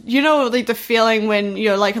 Like, you know, like the feeling when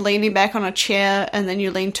you're like leaning back on a chair and then you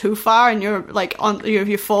lean too far and you're like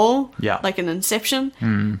you fall, like in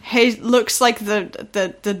Inception. He looks like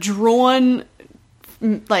the drawn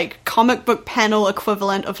like comic book panel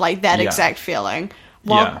equivalent of like that exact feeling.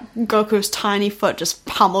 While Goku's tiny foot just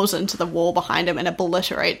pummels into the wall behind him and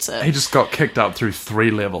obliterates it. He just got kicked up through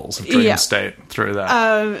 3 levels of Dream State through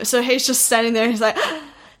that. So he's just standing there. He's like,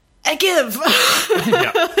 I give.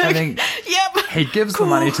 And then he gives the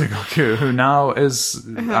money to Goku, who now is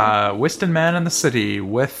a Western man in the city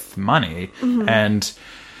with money, and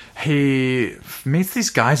he meets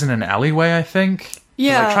these guys in an alleyway, I think.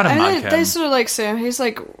 Yeah, like, try to mug him. They sort of like see him. He's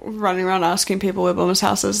like running around asking people where Bulma's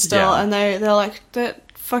house is still, and they're like,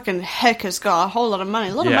 that fucking hick has got a whole lot of money,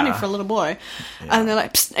 a lot of money for a little boy, and they're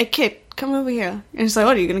like, Psst, hey kid, come over here. And he's like,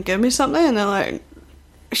 what, are you going to give me something? And they're like,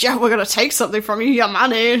 yeah, we're gonna take something from you, your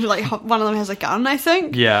money. Like, one of them has a gun, I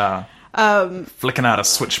think. Yeah. Flicking out a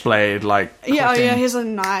switchblade, like... Yeah, he has a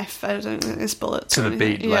knife. I don't think there's bullets. To the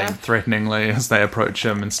beat, like, threateningly as they approach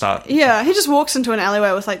him and start... Yeah, he just walks into an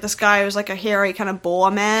alleyway with, like, this guy who's, like, a hairy kind of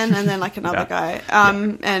boar man, and then, like, another guy.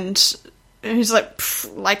 And he's like,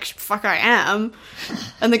 fuck I am.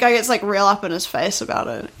 And the guy gets, like, real up in his face about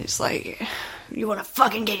it. He's like... You want to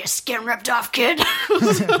fucking get your skin ripped off, kid? Mike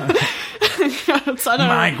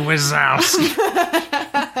Wazowski.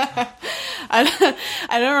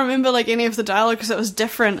 I don't remember like any of the dialogue because it was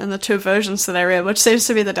different in the two versions that I read, which seems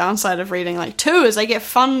to be the downside of reading like two is I get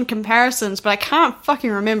fun comparisons, but I can't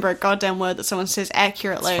fucking remember a goddamn word that someone says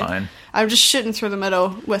accurately. It's fine. I'm just shitting through the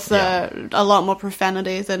middle with a lot more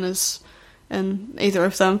profanity than is in either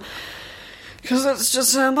of them. Because that's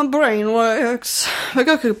just how my brain works. But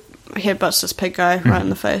Goku headbutts this pig guy right in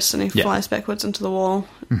the face, and he flies backwards into the wall,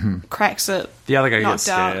 cracks it. The other guy gets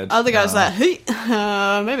scared. Other guy's like, hey,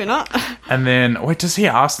 maybe not. And then, wait, does he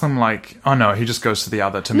ask them like? Oh no, he just goes to the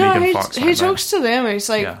other to Megan Fox. He talks to them. And he's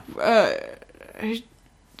like,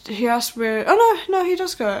 he asks where. Oh no, he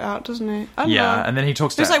does go out, doesn't he? I don't know. And then he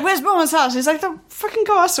talks to. He's like, "Where's Bulma's house?" He's like, "The fucking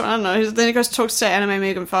go ask someone." I don't know. Then he goes to talk to Anime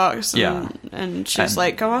Megan Fox. And she's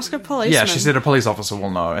like, "Go ask a policeman." Yeah, she said a police officer will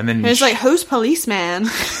know. And then he's like, "Who's policeman?"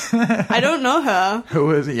 I don't know her. Who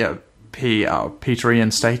is it? Yeah. Peter Ian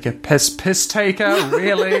Staker, piss taker,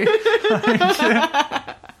 really?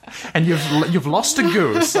 And you've lost a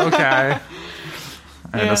goose, okay?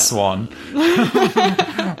 And a swan.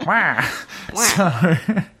 Wow. So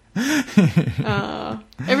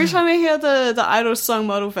every time I hear the Idol song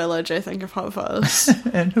 "Model Village," I think of Hot Fuzz.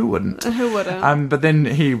 And who wouldn't? But then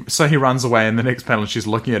he runs away, and the next panel she's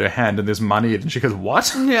looking at her hand, and there's money, and she goes,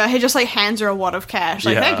 "What?" Yeah, he just like hands her a wad of cash,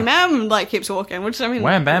 like "Thank you, ma'am," and like keeps walking. Which I mean,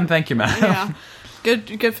 wham bam, thank you, ma'am. Yeah,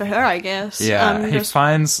 good for her, I guess. Yeah, he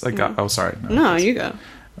finds a guy. Oh, sorry. No, you go.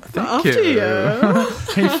 Thank you.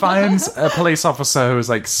 He finds a police officer who's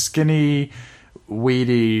like skinny,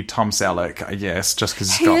 weedy Tom Selleck, I guess, just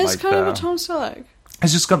because he's got like kind of a Tom Selleck.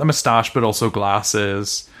 He's just got the moustache, but also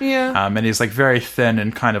glasses. Yeah. And he's like very thin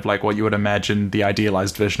and kind of like what you would imagine the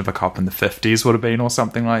idealized version of a cop in the 50s would have been, or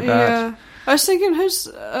something like that. Yeah. I was thinking, he's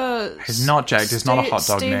not jacked. He's not a hot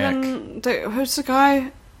dog neck. Who's the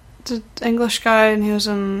guy? The English guy, and he was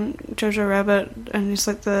in Jojo Rabbit, and he's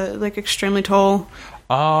like extremely tall.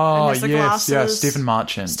 Oh, yes, Stephen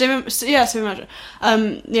Merchant. Stephen Merchant.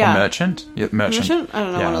 Yeah. Or Merchant? Yeah, Merchant. I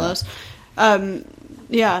don't know, one of those.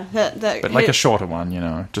 That. But like a shorter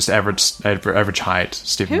one, just average height,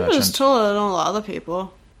 Stephen Merchant. He was taller than all the other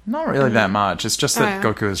people. Not really that much. It's just that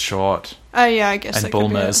Goku is short. Oh, yeah, I guess. And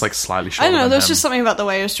Bulma is like slightly shorter. I don't know, there's him. just something about the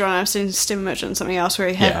way he was drawn. I've seen Stephen Merchant in something else where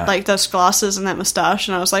he had like those glasses and that moustache,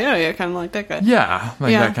 and I was like, oh yeah, kind of like that guy. Yeah,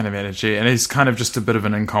 that kind of energy. And he's kind of just a bit of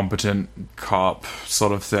an incompetent cop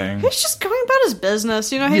sort of thing. He's just going about his business,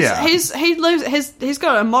 he's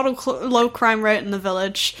got a model low crime rate in the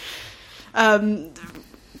village.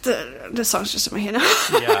 The song's just in my head now.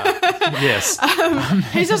 Yes.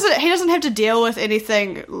 He doesn't have to deal with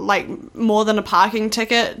anything like more than a parking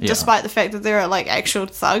ticket, despite the fact that there are like actual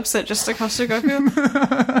thugs that just accost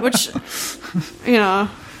Goku, which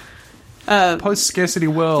post scarcity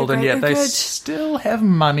world, and yet they still have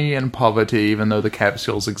money and poverty, even though the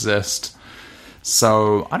capsules exist.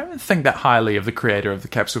 So I don't think that highly of the creator of the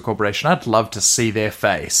Capsule Corporation. I'd love to see their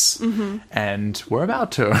face. Mm-hmm. And we're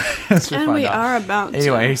about to. We are about to.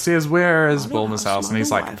 Anyway, he says, where is Bulma's house? And he's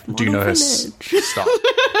like, do you know her... Stop.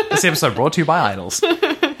 This episode brought to you by Idols.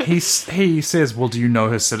 He says, well, do you know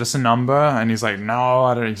her citizen number? And he's like, no,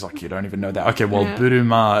 I don't. He's like, you don't even know that. Okay, well,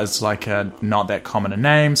 Buruma is like not that common a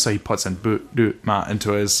name, so he puts in Buruma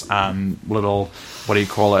into his little... What do you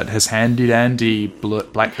call it? His handy-dandy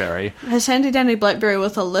BlackBerry. His handy-dandy BlackBerry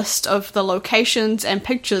with a list of the locations and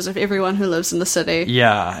pictures of everyone who lives in the city.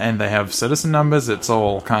 Yeah, and they have citizen numbers. It's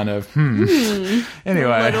all kind of, Anyway.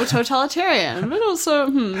 A little totalitarian, but also,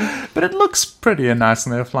 But it looks pretty and nice,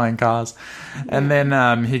 and they're flying cars. And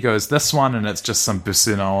then he goes, this one, and it's just some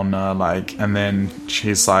Businona, and then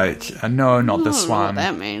she's like, no, not this one. What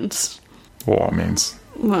that means. What it means?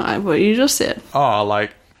 Well, what you just said. Oh,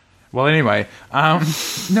 well, anyway,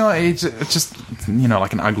 no, it's just,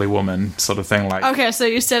 like an ugly woman sort of thing. Okay, so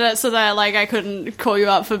you said it so that, I couldn't call you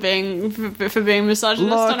up for being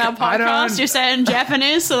misogynist on our podcast. You say it in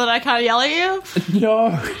Japanese so that I can't yell at you?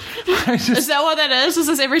 No. Is that what that is? Is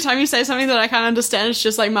this every time you say something that I can't understand, it's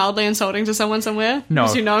just, mildly insulting to someone somewhere? No.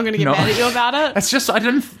 Because I'm going to get mad at you about it? It's just, I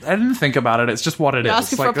didn't think about it. It's just what it is.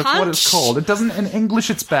 Asking for a punch? That's what it's called. It doesn't, in English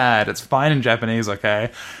it's bad. It's fine in Japanese, okay?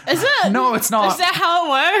 Is it? No, it's not. Is that how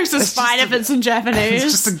it works? It's fine if it's in Japanese.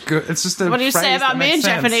 It's just a What do you say phrase about that me in makes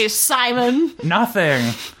sense. Japanese, Simon?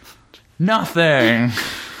 Nothing.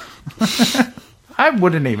 I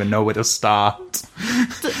wouldn't even know where to start.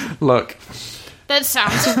 Look. That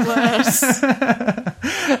sounds worse.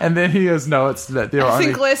 And then he goes, no, it's that they're only...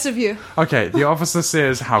 Think less of you. Okay, the officer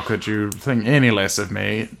says, how could you think any less of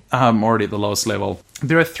me? I'm already at the lowest level.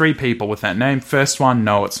 There are 3 people with that name. First one,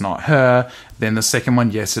 no, it's not her. Then the second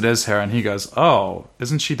one, yes, it is her. And he goes, oh,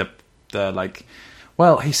 isn't she the like...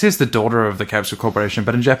 Well, he says the daughter of the Capsule Corporation,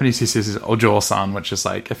 but in Japanese he says Ojo-san, which is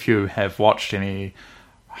like, if you have watched any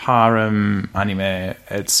harem anime,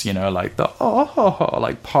 it's, you know, like the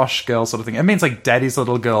like posh girl sort of thing. It means like daddy's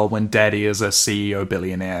little girl when daddy is a CEO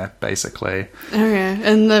billionaire, basically. Okay,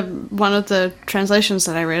 and one of the translations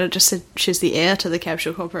that I read, it just said she's the heir to the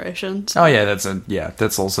Capsule Corporation. So. Oh yeah,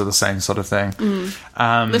 that's also the same sort of thing.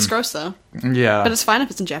 That's gross though. Yeah, but it's fine if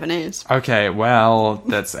it's in Japanese. Okay, well,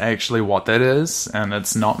 that's actually what that is, and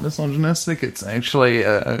it's not misogynistic. It's actually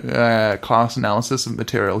a class analysis of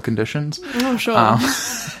material conditions. Oh, sure.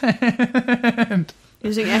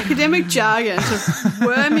 Using academic jargon to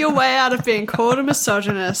worm your way out of being called a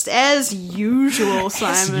misogynist, as usual,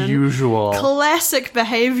 Simon. As usual. Classic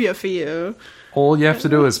behaviour for you. All you have to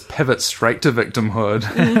do is pivot straight to victimhood.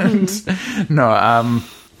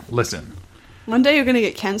 Listen. One day you're going to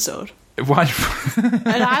get cancelled. Why?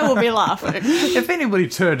 And I will be laughing. If anybody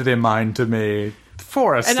turned their mind to me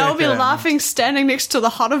for a second... And I'll be laughing standing next to the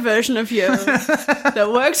hotter version of you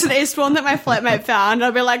that works in Eastbourne that my flatmate found.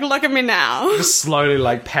 I'll be like, look at me now. Just slowly,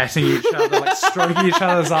 like, patting each other, like, stroking each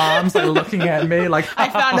other's arms, like, looking at me, like... I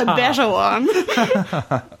found a better one.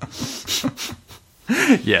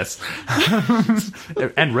 Yes.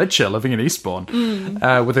 And richer, living in Eastbourne.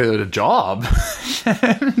 With a job.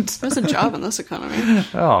 There's a job in this economy.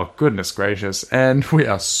 Oh, goodness gracious. And we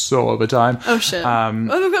are so over time. Oh, shit.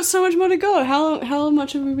 We've got so much more to go. How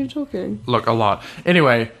much have we been talking? Look, a lot.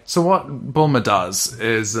 Anyway, so what Bulma does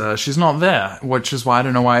is she's not there, which is why I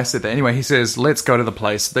don't know why I said that. Anyway, he says, let's go to the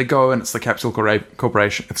place. They go, and it's the Capsule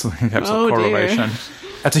Corporation. It's the Capsule Corporation. Dear.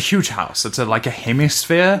 It's a huge house. It's like a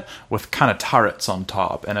hemisphere with kind of turrets on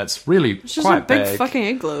top, and it's really it's just quite a big big. Fucking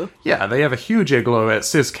igloo. Yeah, they have a huge igloo. It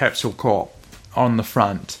says Capsule Corp on the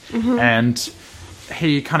front, and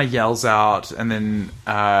he kind of yells out, and then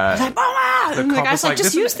like, Bulma! And the guy's like,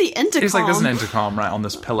 just use the intercom. He's like, there's an intercom right on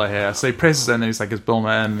this pillar here. So he presses it, and then he's like, it's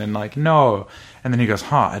Bulma, and then like, no. And then he goes,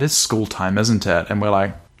 it is school time, isn't it? And we're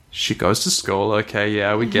like, she goes to school. Okay,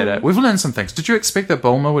 yeah, we get it. We've learned some things. Did you expect that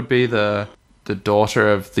Bulma would be the daughter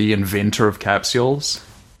of the inventor of capsules?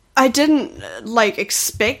 I didn't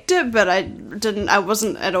expect it, but I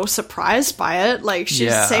wasn't at all surprised by it. Like, she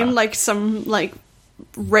seemed like some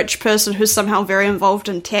rich person who's somehow very involved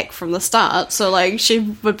in tech from the start. So like, she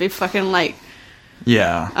would be fucking I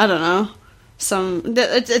don't know.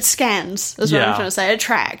 It scans is what I'm trying to say. It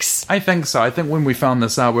tracks. I think so. I think when we found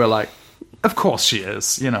this out, we were like, of course she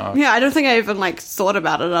is, you know. Yeah, I don't think I even thought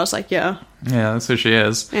about it. I was like, yeah. Yeah, that's who she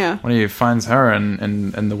is. Yeah. When he finds her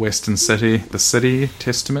in the Western City, the city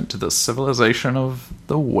testament to the civilization of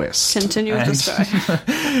the West. Continue with the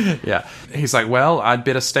story. Yeah. He's like, well, I'd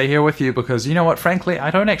better stay here with you because, you know what, frankly, I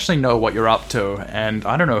don't actually know what you're up to, and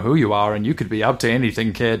I don't know who you are, and you could be up to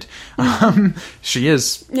anything, kid. She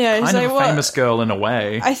is kind of a famous girl in a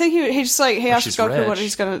way. I think he just he asked Goku what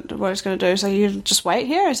he's gonna do. So you just wait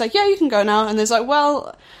here. He's like, yeah, you can go now. And there's like,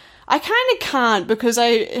 well, I kind of can't because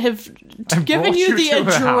I have given you the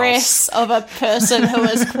address of a person who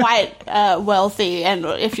is quite wealthy, and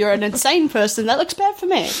if you're an insane person, that looks bad for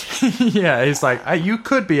me. Yeah, he's like, you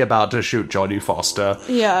could be about to shoot Jodie Foster.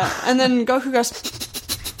 Yeah, and then Goku goes,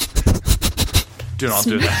 do not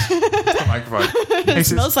do that. The microphone. It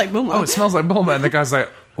smells like Bulma. Oh, it smells like Bulma. And the guy's like,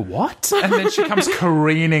 what? And then she comes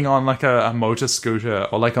careening on like a motor scooter,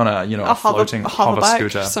 or like on a floating hover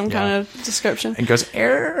scooter, some kind of description, and goes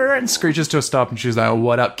and screeches to a stop, and she's like, oh,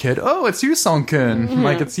 what up, kid? Oh, it's you, Sonkin.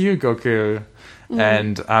 Like, it's you, Goku.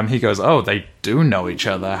 And he goes, oh, they do know each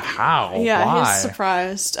other. How? Yeah, why? He's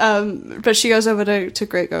surprised. But she goes over to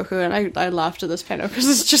Great Goku, and I laughed at this panel because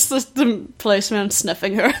it's just the policeman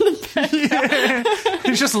sniffing her in the back. Yeah.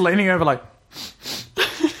 He's just leaning over like,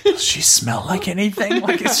 does she smell like anything?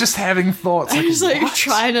 Like, it's just having thoughts. Like, he's like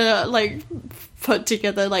trying to put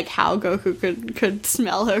together how Goku could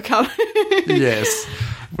smell her coming. Yes,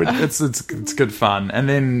 it's good fun. And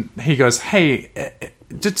then he goes, hey,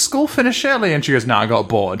 did school finish early? And she goes, no, I got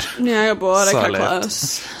bored. Yeah, I got bored. So I got left. class.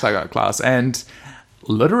 So I got class. And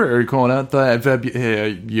literary corner, the verb here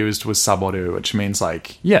used was saboru, which means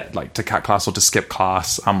to cut class or to skip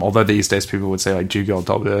class. Although these days people would say jugyo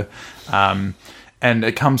dobu. and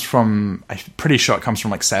it comes from, I'm pretty sure it comes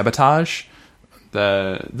from like sabotage,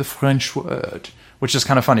 the French word, which is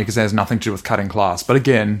kind of funny because it has nothing to do with cutting class. But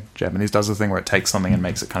again, Japanese does the thing where it takes something and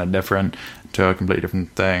makes it kind of different to a completely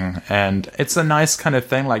different thing. And it's a nice kind of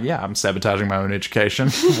thing, like, yeah, I'm sabotaging my own education.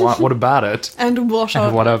 what about it? And what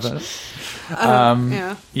of whatever.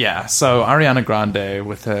 Yeah. Yeah, so Ariana Grande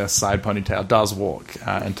with her side ponytail does walk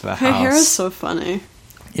into the Her house. hair is so funny.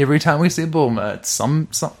 Every time we see Bulma, it's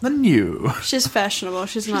something new. She's fashionable.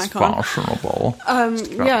 She's an icon. Fashionable.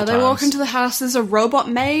 Yeah, they walk into the house. There's a robot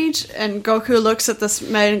maid, and Goku looks at this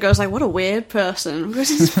maid and goes like, "What a weird person." Because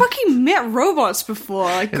he's fucking met robots before.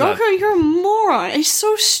 Like, Goku, you're a moron. He's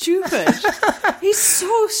so stupid. He's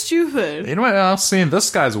so stupid. Anyway, I've seen this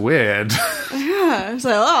guy's weird. Yeah, it's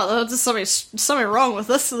like, oh, there's something wrong with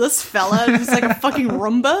this fella. He's like a fucking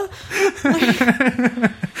Roomba.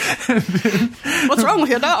 What's wrong with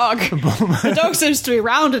your dog? The dog seems to be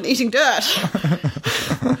round and eating dirt.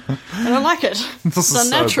 I don't like it. This It's is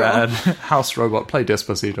unnatural. so bad. House robot, play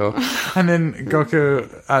Despacito. And then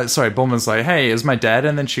Bulma's like, "Hey, is my dad?"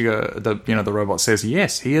 And then the robot says,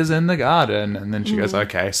 "Yes, he is in the garden." And then she goes,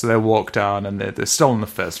 "Okay." So they walk down, and they're still on the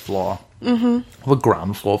first floor. Mm-hmm. The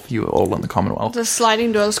ground floor for you all in the Commonwealth. The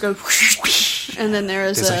sliding doors go whoosh, and then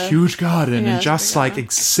there's a huge garden, Yeah, and just big like garden.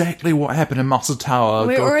 exactly what happened in Muscle Tower.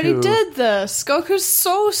 We Goku, already did this. Goku's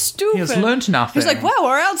so stupid. He has learned nothing. He's like, wow,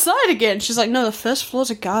 we're outside again. She's like, no, the first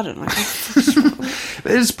floor's a garden. Like,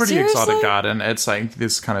 It is a pretty Seriously? exotic garden. It's like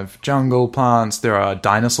this kind of jungle plants. There are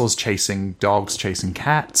dinosaurs chasing dogs, chasing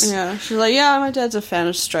cats. yeah, she's like, yeah, my dad's a fan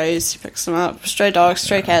of strays. He picks them up. Stray dogs,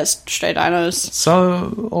 stray cats, stray dinos.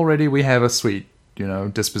 So already we have a sweet,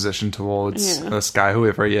 disposition towards Yeah. this guy,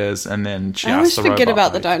 whoever he is, and then she I always asks the forget robot,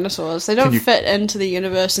 about the like, dinosaurs. They don't you- fit into the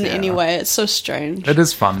universe in Yeah. any way. It's so strange. It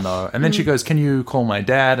is fun though. And then Mm. she goes, "Can you call my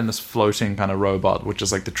dad?" And this floating kind of robot, which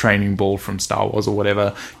is like the training ball from Star Wars or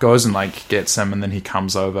whatever, goes and like gets him, and then he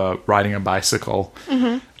comes over riding a bicycle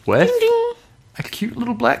with a cute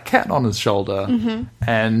little black cat on his shoulder.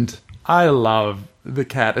 And I love the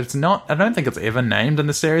cat. It's not, I don't think it's ever named in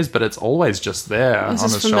the series, but it's always just there It's on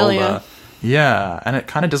just his familiar. shoulder. Yeah, and it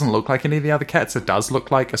kind of doesn't look like any of the other cats. It does look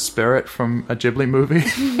like a spirit from a Ghibli movie.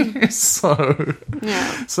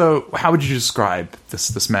 Yeah. So how would you describe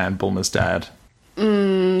this man, Bulma's dad?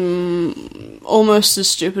 Almost as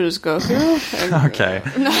stupid as Goku. Okay.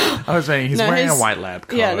 I was saying he's wearing a white lab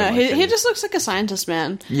coat. Yeah, no, like, he just looks like a scientist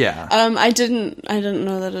man. Yeah. I didn't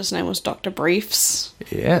know that his name was Dr. Briefs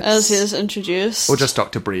Yes. as he is introduced. Or just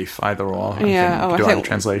Dr. Brief, either or. I Yeah, think. I Do think either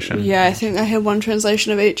translation. Yeah, I think I had one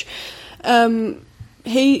translation of each.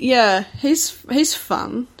 He's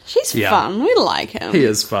fun. He's Yeah. fun. We like him. He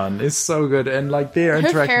is fun. It's so good. And like their Her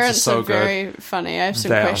interactions are parents so are good. very funny. I have some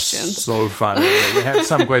They questions. are so funny. We have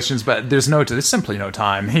some questions, but there's simply no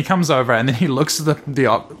time. He comes over and then he looks at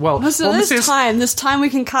Listen, there's time. There's time we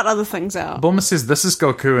can cut other things out. Bulma says this is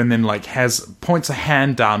Goku, and then like points a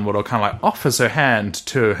hand downward, or kind of like offers her hand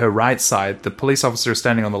to her right side. The police officer is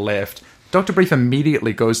standing on the left. Dr. Brief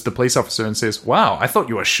immediately goes to the police officer and says, "Wow, I thought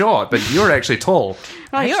you were short, but you're actually tall."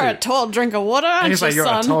 Oh, you're a Actually- tall drink of water, aren't And he's you, like, "You're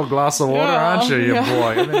son? a tall glass of water, Yeah, aren't you, you yeah.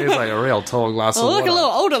 boy?" And then he's like, "A real tall glass Well, of look water." a little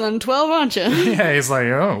older than 12, aren't you? Yeah, he's like,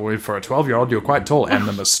 "Oh, well, for a 12-year-old, you're quite tall, and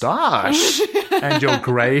the moustache, and you're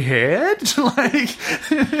grey-haired." Like,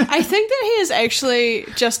 I think that he is actually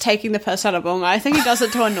just taking the piss out of Bulma. I think he does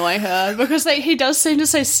it to annoy her because he does seem to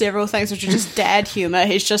say several things which are just dad humor.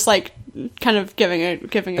 He's just like kind of giving it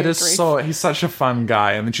her is grief. so. He's such a fun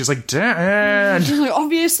guy, and then she's like, "Dad," She's like,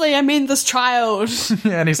 obviously, I mean this child.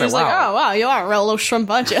 and he's He's like, like, "Wow, oh wow, you are a real little shrimp,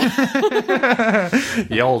 aren't you?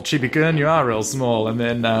 you old chibi-kun, you are real small." And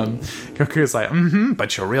then Goku's like,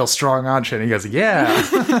 "But you're real strong, aren't you?" And he goes,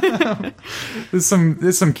 "Yeah." there's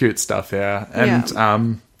some cute stuff here, and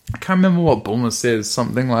I can't remember what Bulma says.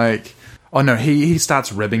 Something like, oh no, he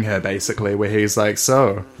starts ribbing her basically, where he's like,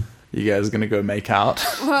 "So, you guys gonna go make out?"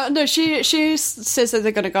 Well, no, she says that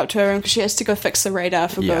they're going to go up to her room because she has to go fix the radar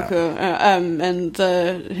for Yeah. Goku. And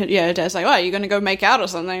Dad's like, "Oh, you're going to go make out or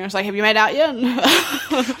something?" I was like, "Have you made out yet?"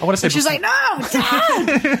 I want to say, She's like, "No,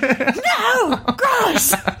 Dad, no,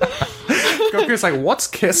 gross." Goku's like, "What's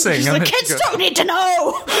kissing?" She's And like, then she "Kids goes- don't need to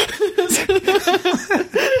know."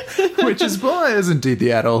 which is Bulma is indeed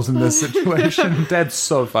the adult in this situation. Dad's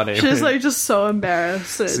so funny. She's like just so embarrassed.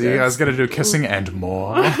 So you guys gonna do kissing and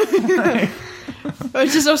more?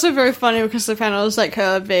 Which is also very funny because the panel is like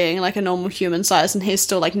her being like a normal human size and he's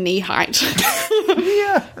still like knee height.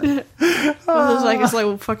 Yeah. With like his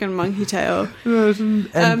little fucking monkey tail.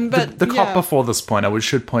 And but, the cop yeah. before this point, I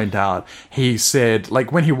should point out, he said,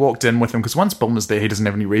 like, when he walked in with him, because once Bulma's there, he doesn't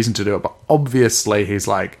have any reason to do it, but obviously he's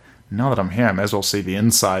like, now that I'm here, I may as well see the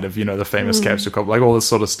inside of, the famous capsule corp, like all this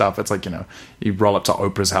sort of stuff. It's like, you roll up to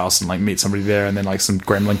Oprah's house and like meet somebody there, and then like some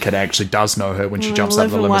gremlin kid actually does know her when she jumps out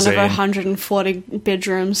of the limousine. Live in one of 140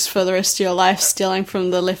 bedrooms for the rest of your life, stealing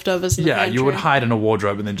from the leftovers in the pantry. You would hide in a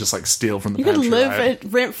wardrobe and then just like steal from the pantry. You could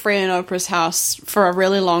live rent-free in Oprah's house for a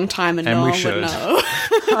really long time and no one would know.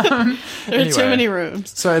 There are too many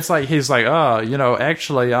rooms. So it's like, he's like,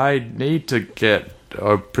 actually I need to get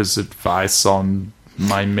Oprah's advice on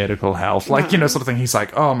my medical health, sort of thing. He's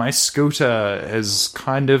like, my scooter is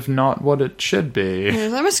kind of not what it should be. Yeah,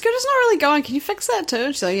 he's like, my scooter's not really going, can you fix that too?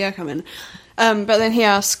 And she's like, yeah, come in. But then he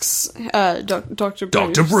asks Dr.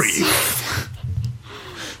 Brief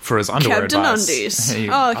for his underwear Captain advice. Undies.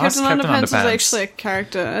 Captain Underpants is actually a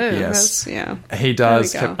character. Yes. Yeah. He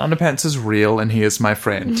does. Captain Underpants is real and he is my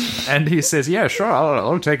friend. And he says, yeah, sure,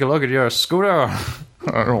 I'll take a look at your scooter.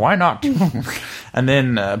 Why not? And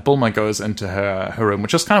then Bulma goes into her room,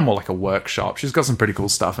 which is kind of more like a workshop. She's got some pretty cool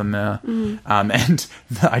stuff in there. And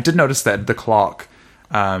I did notice that the clock,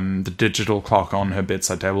 the digital clock on her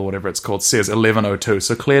bedside table, whatever it's called, says 11:02.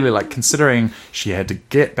 So clearly, like, considering she had to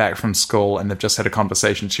get back from school and they've just had a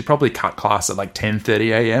conversation, she probably cut class at like 10:30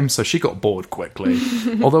 a.m. So she got bored quickly.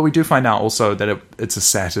 Although we do find out also that it's a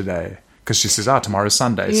Saturday. Because she says, tomorrow's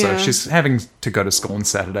Sunday. Yeah. So she's having to go to school on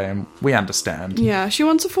Saturday, and we understand. Yeah, she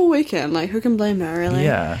wants a full weekend. Like, who can blame her, really?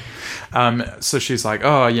 Yeah. So she's like,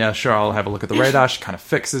 yeah, sure, I'll have a look at the radar. She kind of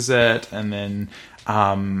fixes it, and then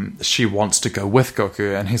she wants to go with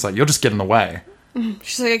Goku, and he's like, you'll just get in the way.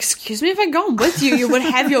 She's like, excuse me, if I'd gone with you, you would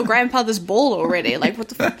have your grandfather's ball already. Like, what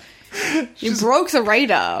the fuck? You broke the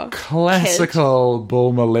radar. Classical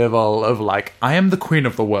Bulma level of like, I am the queen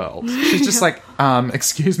of the world. She's just like,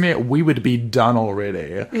 excuse me, we would be done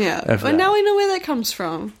already. Yeah, but now we know where that comes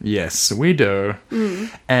from. Yes, we do.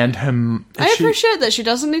 And I appreciate that she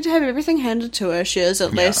doesn't need to have everything handed to her. She is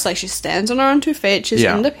at least like, she stands on her own 2 feet. She's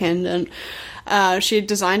independent. She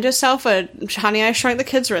designed herself a Honey, I Shrunk the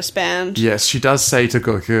Kids wristband. Yes, she does say to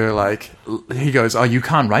Goku, like, he goes, you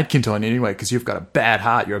can't ride Kinton anyway because you've got a bad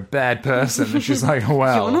heart, you're a bad person. And she's like,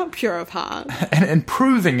 well... You're not pure of heart. And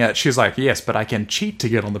proving it, she's like, yes, but I can cheat to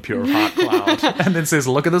get on the pure of heart cloud. And then says,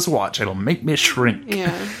 look at this watch, it'll make me shrink.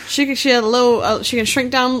 Yeah. She had a little, she can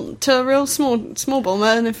shrink down to a real small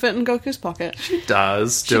Bulma and then fit in Goku's pocket. She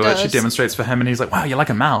does do it. She demonstrates for him and he's like, wow, you're like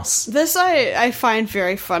a mouse. This I find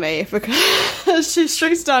very funny because she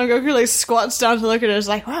shrinks down, Goku like squats down to look at her. It's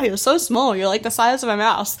like, wow, you're so small. You're like the size of a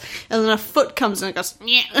mouse. And then a foot comes in and goes,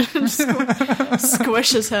 yeah, and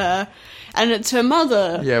squishes her. And it's her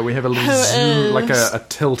mother. Yeah, we have a little zoom, like a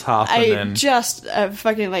tilt up, and then just a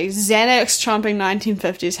fucking like Xanax chomping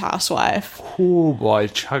 1950s housewife. Oh boy,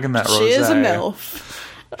 chugging that rosé. She is a MILF.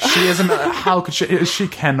 She is a MILF. How could she? She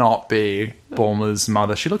cannot be Bulma's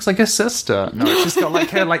mother. She looks like her sister. No, she's got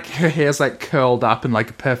like her hair's like curled up in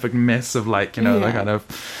like a perfect mess of like, the kind of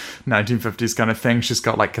 1950s kind of thing. She's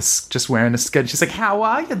got like just wearing a skirt. She's like, how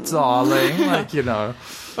are you, darling? Like,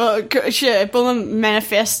 Well, Bulma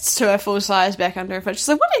manifests to her full size back under her foot. She's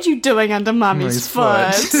like, what are you doing under Mummy's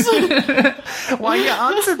foot? Why are you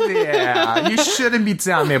under there? You shouldn't be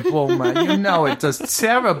down there, Bulma. You know it does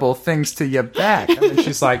terrible things to your back. And then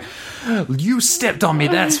she's like, you stepped on me,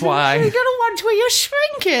 that's why. You're gonna want where you're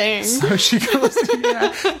shrinking. So she goes,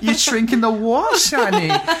 yeah, you shrink in the wash, honey.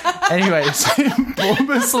 Anyway, so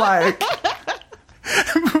Bulma's like...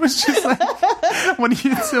 was just like, what are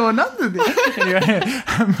you doing under there? Anyway,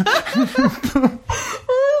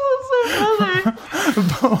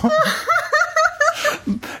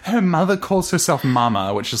 her mother calls herself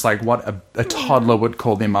Mama, which is like what a toddler would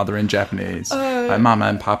call their mother in Japanese. Like Mama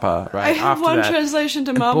and Papa, right? I have one translation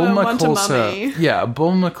to Mama and one to Mummy.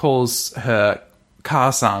 Bulma calls her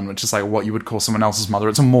Ka-san, which is like what you would call someone else's mother.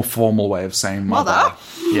 It's a more formal way of saying mother.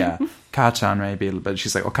 Yeah. Ka-chan maybe, but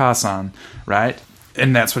she's like, Ka-san, right?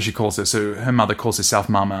 And that's what she calls her. So her mother calls herself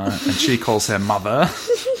Mama, and she calls her Mother.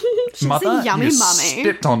 She's Mother, a yummy you mummy.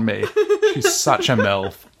 stepped on me. She's such a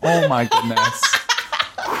MILF. Oh my goodness.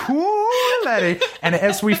 Ooh, lady. And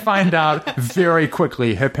as we find out very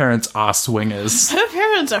quickly, her parents are swingers. Her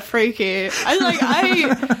parents are freaky.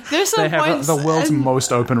 There's some they have points the world's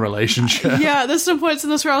most open relationship. Yeah, there's some points in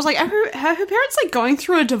this where I was like, are her parents like going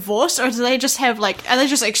through a divorce, or do they just have like, are they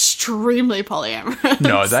just extremely polyamorous?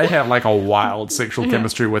 No, they have like a wild sexual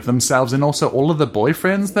chemistry with themselves, and also all of the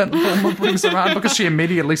boyfriends that Bulma brings around, because she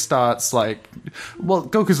immediately starts like, well,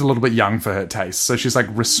 Goku's a little bit young for her taste, so she's like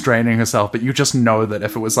restraining herself, but you just know that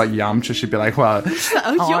if it was like Yamcha, she'd be like, well,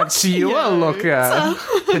 aren't you a looker?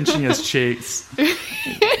 Pinching his cheeks.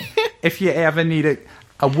 If you ever need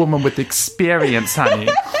a woman with experience, honey.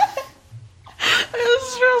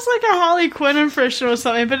 This feels like a Harley Quinn impression or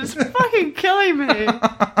something, but it's fucking killing me.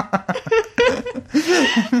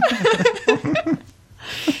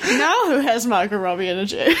 Now who has Margot Robbie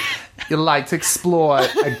energy? You like to explore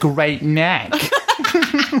a great neck.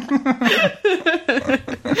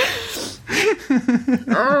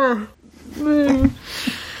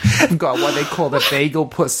 I've got what they call the bagel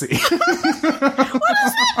pussy. What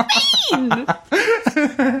does that mean?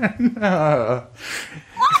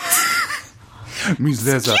 It means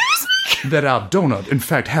that our donut, in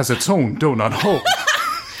fact, has its own donut hole.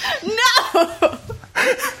 No!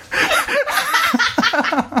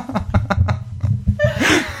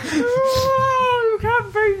 Oh, you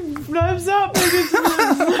can't bring knives up.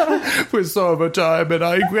 We're so over time and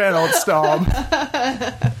I cannot stop.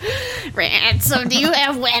 Ransom, do you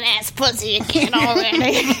have wet-ass pussy again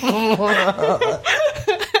already?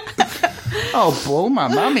 Oh, Bull, my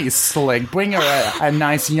mummy's slick. Bring her a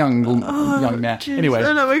nice young man. Geez. Anyway.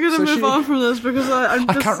 No, we're going to move on from this because I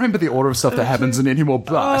can't remember the order of stuff that happens in anymore,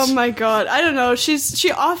 but... Oh my god, I don't know.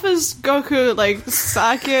 She offers Goku, like,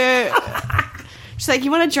 sake. She's like,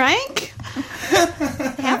 you want a drink?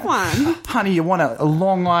 Have one. Honey, you want a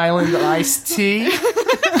Long Island iced tea?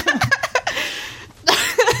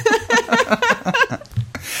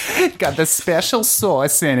 Got the special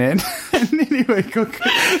sauce in it. And anyway,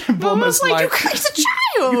 Bulma's like, you crazy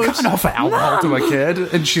child. You can't offer alcohol to a kid.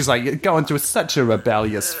 And she's like going through such a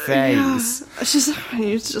rebellious phase. Yeah. She's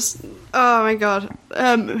just, oh my god.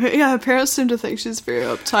 Her parents seem to think she's very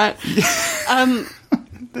uptight.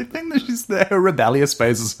 They think that her rebellious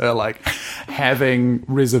phase is her, like, having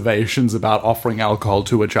reservations about offering alcohol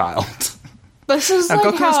to a child. This is now,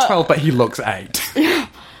 like Goku's 12, but he looks 8. Yeah.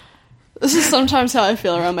 This is sometimes how I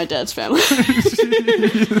feel around my dad's family.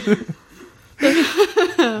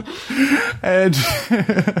 And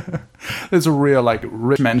there's a real, like,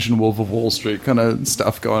 rich mansion Wolf of Wall Street kind of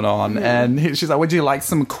stuff going on. And she's like, would you like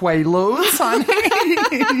some Quaaludes,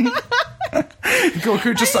 honey?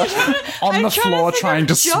 Goku just on the floor trying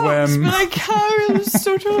to swim. But I can't. I'm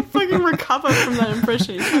still trying to fucking recover from that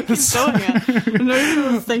impression. You keep doing it. I don't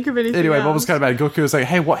even think of anything Anyway, else. what was kind of bad? Goku was like,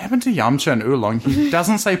 hey, what happened to Yamcha and Oolong? He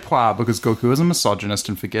doesn't say Pua because Goku is a misogynist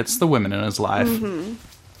and forgets the women in his life. Mm-hmm.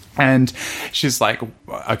 And she's like,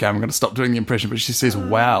 okay, I'm going to stop doing the impression, but she says,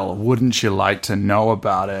 well, wouldn't you like to know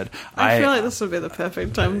about it? I feel like this would be the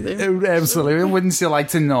perfect time there. Absolutely. Wouldn't you like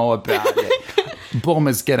to know about it?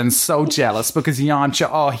 Bulma's getting so jealous because Yamcha,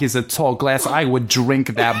 oh, he's a tall glass. I would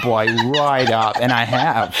drink that boy right up. And I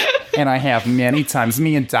have. And I have many times.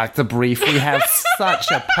 Me and Dr. Brief, we have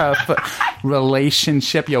such a perfect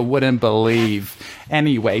relationship you wouldn't believe.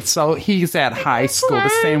 Anyway, so he's at high school, the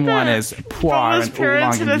same one as Puar and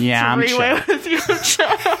Oolong and Yamcha.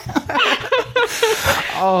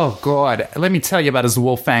 Oh, God. Let me tell you about his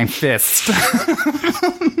Wolfang fist.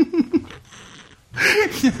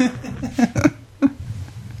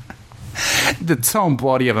 The tone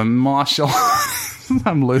body of a martial artist.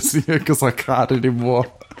 I'm losing it because I can't anymore.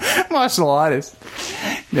 Martial artist.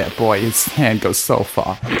 That boy, his hand goes so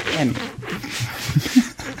far. And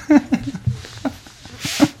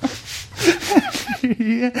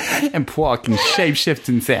and Puar can shapeshift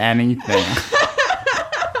into anything.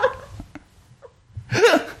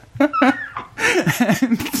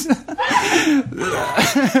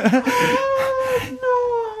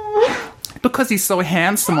 Because he's so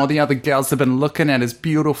handsome, all the other girls have been looking at his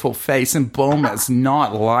beautiful face, and Bulma's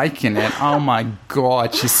not liking it. Oh my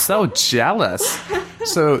god, she's so jealous.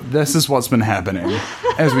 So this is what's been happening,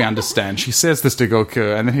 as we understand. She says this to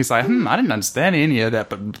Goku, and then he's like, I didn't understand any of that,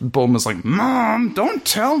 but Bulma's like, Mom, don't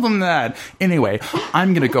tell them that. Anyway,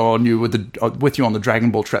 I'm going to go on you with you on the Dragon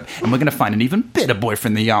Ball trip, and we're going to find an even better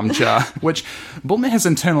boyfriend than Yamcha, which Bulma has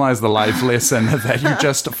internalized the life lesson that you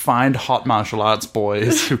just find hot martial arts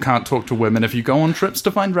boys who can't talk to women if you go on trips to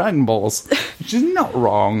find Dragon Balls. She's not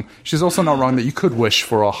wrong. She's also not wrong that you could wish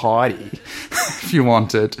for a hottie if you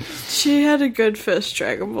wanted. She had a good first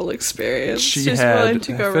Dragon Ball experience. She's willing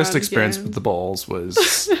to go her first around experience again. with the balls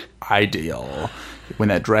was ideal. When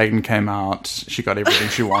that dragon came out, she got everything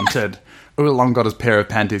she wanted. Oolong got his pair of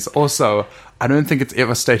panties. Also, I don't think it's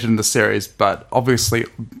ever stated in the series, but obviously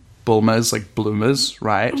Bulma's like Bloomers,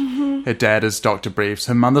 right? Mm-hmm. Her dad is Dr. Briefs.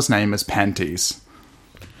 Her mother's name is Panties.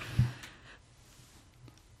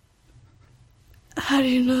 How do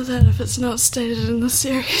you know that if it's not stated in the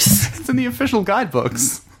series? It's in the official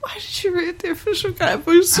guidebooks. Why did you read the official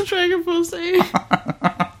guidebooks to Dragon Ball Z?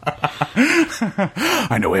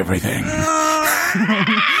 I know everything.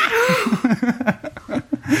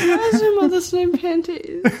 Why is your mother's name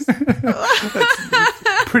Panties?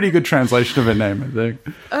 Pretty good translation of her name, I think.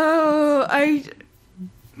 Oh,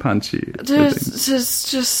 Punchy. There's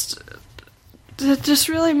just it just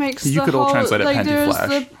really makes You the could all whole, translate it like, panty there's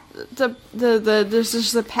flash. there's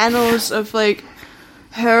just the panels of like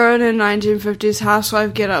her in a 1950s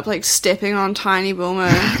housewife get up like stepping on Tiny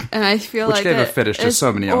Boomer, and I feel Which like gave a that fetish to is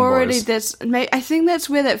so many young already boys. I think that's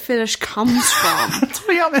where that fetish comes from.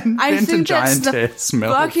 I think that's the giantess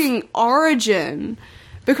milk. fucking origin,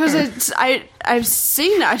 because it's I've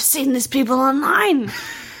seen these people online.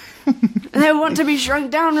 And they want to be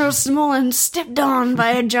shrunk down real small and stepped on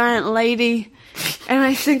by a giant lady. And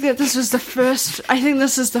I think that this was the first. I think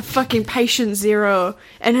this is the fucking patient zero,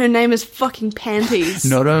 and her name is fucking Panties.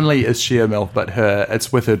 Not only is she a MILF, but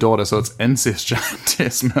it's with her daughter, so it's incest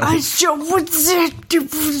giantess MILF.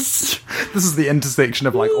 This is the intersection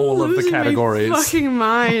of like all of the Losing my categories. fucking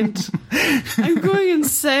mind. I'm going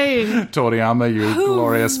insane. Toriyama, you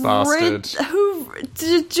glorious bastard.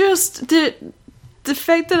 The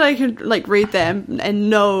fact that I could like read them and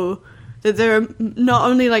know that there not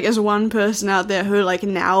only like is one person out there who like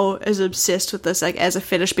now is obsessed with this like as a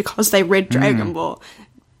fetish because they read Dragon Ball.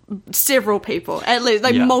 Several people, at least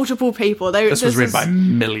like multiple people. This was read by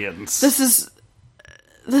millions. This is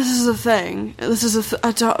a thing. This is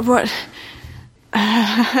I don't what.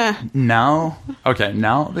 Now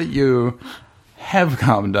that you have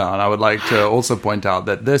calmed down, I would like to also point out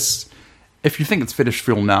that this, if you think it's fetish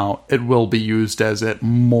fuel now, it will be used as it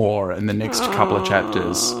more in the next couple of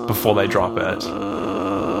chapters before they drop it.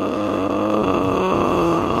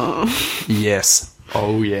 Yes.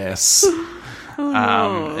 Oh, yes.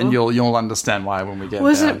 And you'll understand why when we get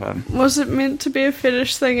there. Was it meant to be a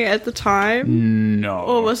fetish thing at the time? No.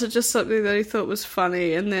 Or was it just something that he thought was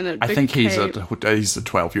funny and then I think he's a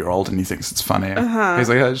 12-year-old and he thinks it's funny. He's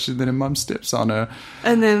like, oh, then her mum steps on her.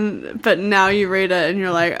 And then, but now you read it and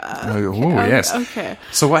you're like, yes. Okay.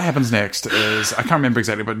 So what happens next is, I can't remember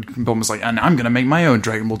exactly, but Bulma's like, and I'm going to make my own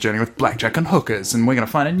Dragon Ball journey with blackjack and hookers, and we're going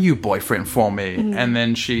to find a new boyfriend for me. And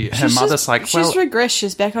then her mother's like, well... She's regressed.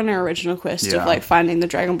 She's back on her original quest of like finding the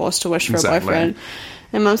Dragon Balls to wish for a boyfriend.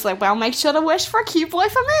 And Mum's like, well, make sure to wish for a cute boy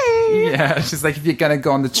for me. Yeah, she's like, if you're going to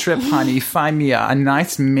go on the trip, honey, find me a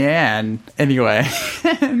nice man. Anyway.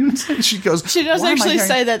 And she goes... She does actually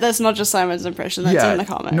say that. That's not just Simon's impression. That's in the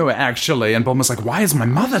comic. No, actually. And Bulma's like, why is my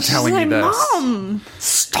mother telling me this? Mom,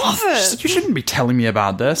 stop it. She's like, you shouldn't be telling me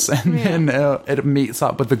about this. And then it meets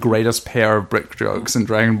up with the greatest pair of brick jokes in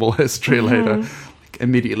Dragon Ball history later. Like,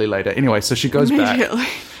 immediately later. Anyway, so she goes back.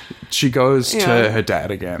 She goes to her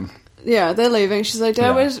dad again. Yeah, they're leaving. She's like,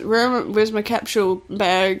 Dad, where's my capsule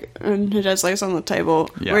bag? And her dad's like, it's on the table.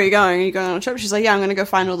 Yeah. Where are you going? Are you going on a trip? She's like, yeah, I'm going to go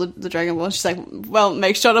find all the Dragon Balls. She's like, well,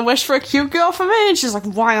 make sure to wish for a cute girl for me. And she's like,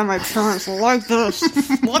 why are my parents like this?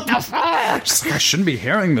 What the fuck? She's like, I shouldn't be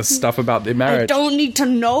hearing this stuff about their marriage. I don't need to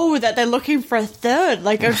know that they're looking for a third.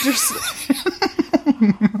 Like, I'm just...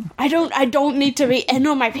 I don't need to be in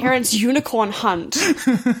on my parents' unicorn hunt.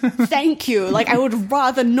 Thank you. Like, I would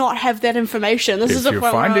rather not have that information. This is the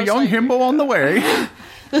point find where a young himbo on the way.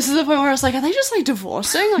 This is the point where I was like, are they just like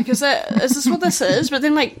divorcing? Like, is this what this is? But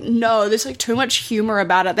then like, no, there's like too much humor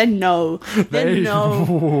about it. They know.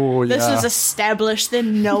 This is established. They're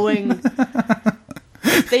knowing.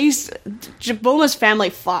 Bulma's family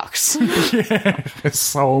fucks.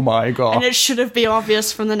 Yes, oh my god. And it should have been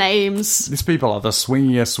obvious from the names. These people are the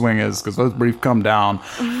swingiest swingers, because those briefs come down.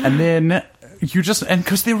 And then and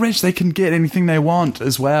because they're rich, they can get anything they want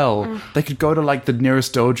as well. They could go to like the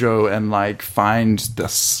nearest dojo and like find the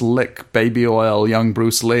slick baby oil young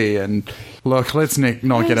Bruce Lee. And look, let's not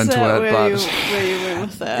get into it. Where you went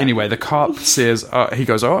with that? Anyway, the cop says, he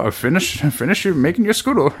goes, finish you making your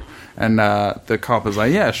scooter. And the cop is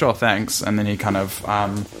like, yeah, sure, thanks. And then he kind of,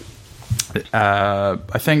 I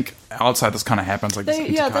think outside this kind of happens. Like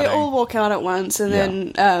they all walk out at once, and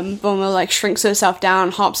then Bulma like shrinks herself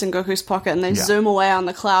down, hops in Goku's pocket, and they zoom away on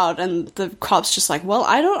the cloud. And the cop's just like, well,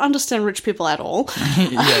 I don't understand rich people at all.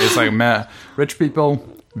 It's like, man, rich people,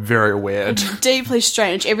 very weird. Deeply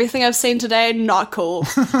strange. Everything I've seen today, not cool.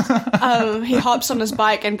 He hops on his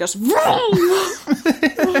bike and goes, vroom!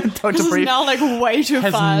 This is now like way too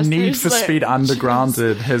fast. His Need for Speed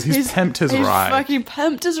Undergrounded. He's pimped his ride. He's fucking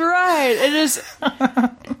pimped his ride. It is...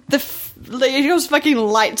 He goes fucking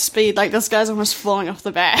light speed, like this guy's almost falling off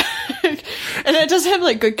the back. And it does have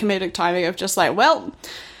like good comedic timing of just like, well...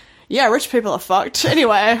 Yeah, rich people are fucked.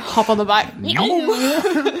 Anyway, hop on the bike.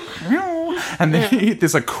 And then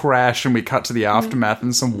there's a crash, and we cut to the aftermath,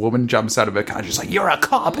 and some woman jumps out of her car, and she's like, you're a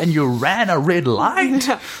cop, and you ran a red light?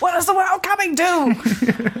 What is the world coming to?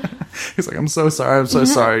 He's like, I'm so sorry.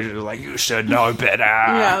 She's like, you should know better.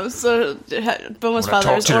 Yeah, so Bulma's father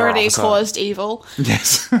has already caused evil.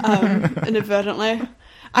 Yes. Inadvertently.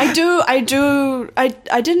 I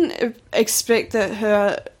didn't expect that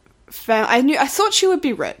her I thought she would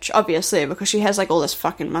be rich, obviously, because she has like all this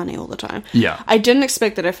fucking money all the time. Yeah. I didn't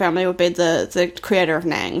expect that her family would be the creator of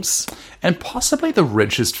Nangs. And possibly the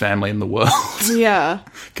richest family in the world. Yeah.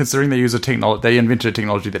 Considering they invented a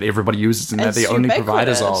technology that everybody uses and they're the only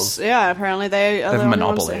providers of. Yeah, apparently they are the only ones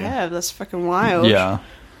monopoly. they have. That's fucking wild. Yeah.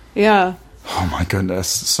 Yeah. Oh my goodness.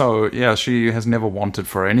 So, yeah, she has never wanted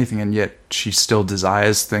for anything, and yet she still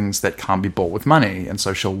desires things that can't be bought with money, and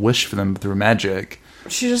so she'll wish for them through magic.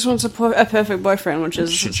 She just wants a perfect boyfriend, which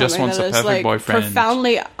is boyfriend.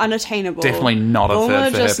 Profoundly unattainable. Definitely not a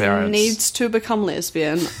fit for her parents. Needs to become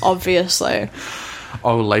lesbian, obviously.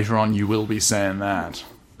 Oh, later on you will be saying that.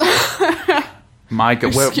 My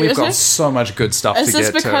God, we've got so much good stuff to get to.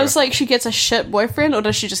 Is this because like she gets a shit boyfriend, or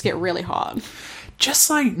does she just get really hot? Just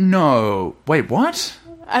like, no. Wait, what?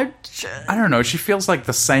 I don't know. She feels like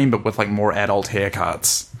the same, but with like more adult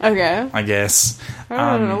haircuts. Okay. I guess.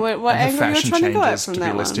 I don't know what angle you're trying to go at from to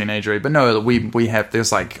that be less one. teenagery. But no,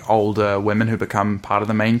 there's like older women who become part of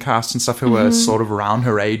the main cast and stuff who are sort of around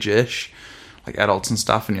her age-ish, like adults and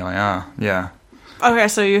stuff, and you're like, yeah. Okay,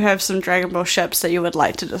 so you have some Dragon Ball ships that you would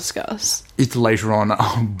like to discuss. It's later on.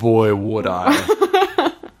 Oh boy, would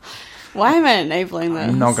I. Why am I enabling this?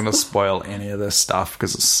 I'm not going to spoil any of this stuff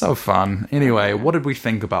because it's so fun. Anyway, what did we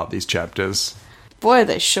think about these chapters? Boy,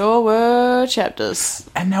 they sure were chapters.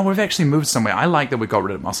 And now we've actually moved somewhere. I like that we got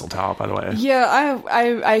rid of Muscle Tower, by the way. Yeah,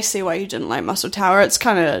 I see why you didn't like Muscle Tower. It's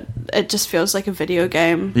kind of, it just feels like a video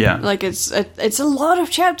game. Yeah. Like it's a lot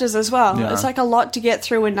of chapters as well. Yeah. It's like a lot to get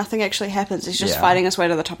through when nothing actually happens. He's just fighting his way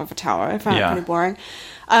to the top of a tower. I find it pretty boring.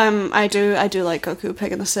 I do like Goku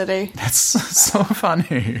Pig in the City. That's so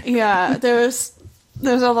funny. Yeah, there's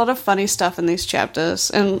a lot of funny stuff in these chapters,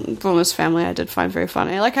 and Bulma's family I did find very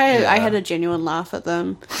funny. Like I had a genuine laugh at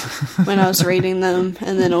them when I was reading them,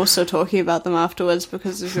 and then also talking about them afterwards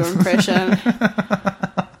because of your impression.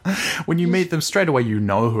 When you meet them straight away, you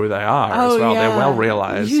know who they are as well. Yeah. They're well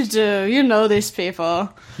realized. You do. You know these people.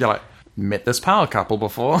 You're like, met this power couple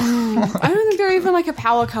before. I don't think they're even like a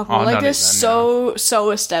power couple. Like they're so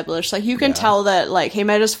established. Like you can tell that like he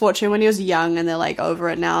made his fortune when he was young, and they're like over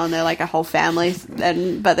it now, and they're like a whole family.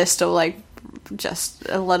 But they're still like just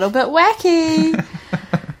a little bit wacky.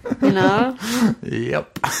 You know?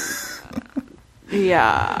 Yep.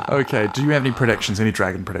 Yeah. Okay. Do you have any predictions? Any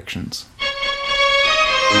dragon predictions?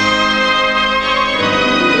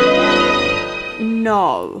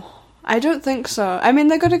 No. I don't think so. I mean,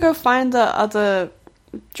 they're going to go find the other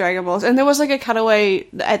Dragon Balls. And there was like a cutaway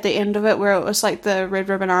at the end of it where it was like the Red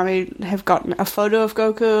Ribbon Army have gotten a photo of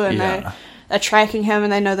Goku, and they're tracking him,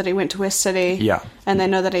 and they know that he went to West City. Yeah. And they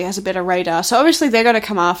know that he has a better radar. So obviously they're going to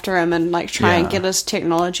come after him and like try and get his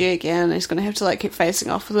technology again. He's going to have to like keep facing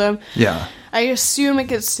off with them. Yeah. I assume it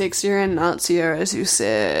gets sexier and nazier, as you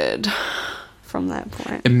said. From that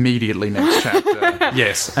point. Immediately next chapter.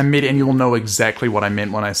 Yes, immediately, and you'll know exactly what I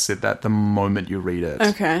meant when I said that the moment you read it.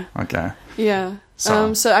 Okay. Yeah.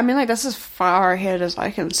 So I mean, like, that's as far ahead as I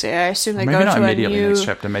can see. I assume they maybe go not to a immediately new next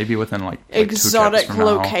chapter, maybe within like exotic 2 chapters from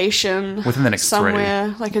location now. Within the next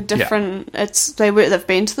somewhere, 3. like a different. They've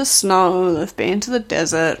been to the snow, they've been to the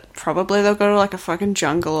desert. Probably they'll go to like a fucking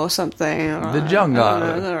jungle or something. Or, the jungle, I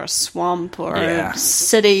don't know, or a swamp, or a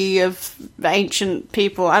city of ancient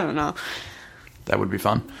people. I don't know. That would be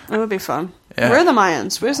fun. It would be fun. Yeah. Where are the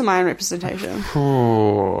Mayans? Where's the Mayan representation?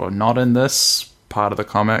 Oh, not in this part of the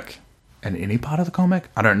comic. In any part of the comic?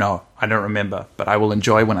 I don't know. I don't remember. But I will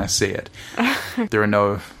enjoy when I see it. There are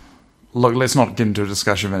no... Look, let's not get into a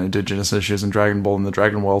discussion of indigenous issues in Dragon Ball and the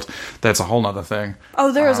Dragon World. That's a whole nother thing.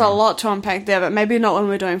 Oh, there is a lot to unpack there, but maybe not when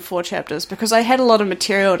we're doing 4 chapters, because I had a lot of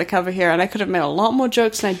material to cover here, and I could have made a lot more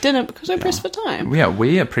jokes, and I didn't because I pressed for time. Yeah,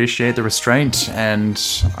 we appreciate the restraint, and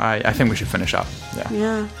I think we should finish up.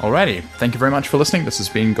 Yeah. Alrighty. Thank you very much for listening. This has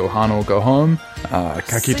been Gohan or Go Home.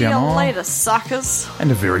 See you later, suckers.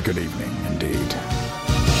 And a very good evening.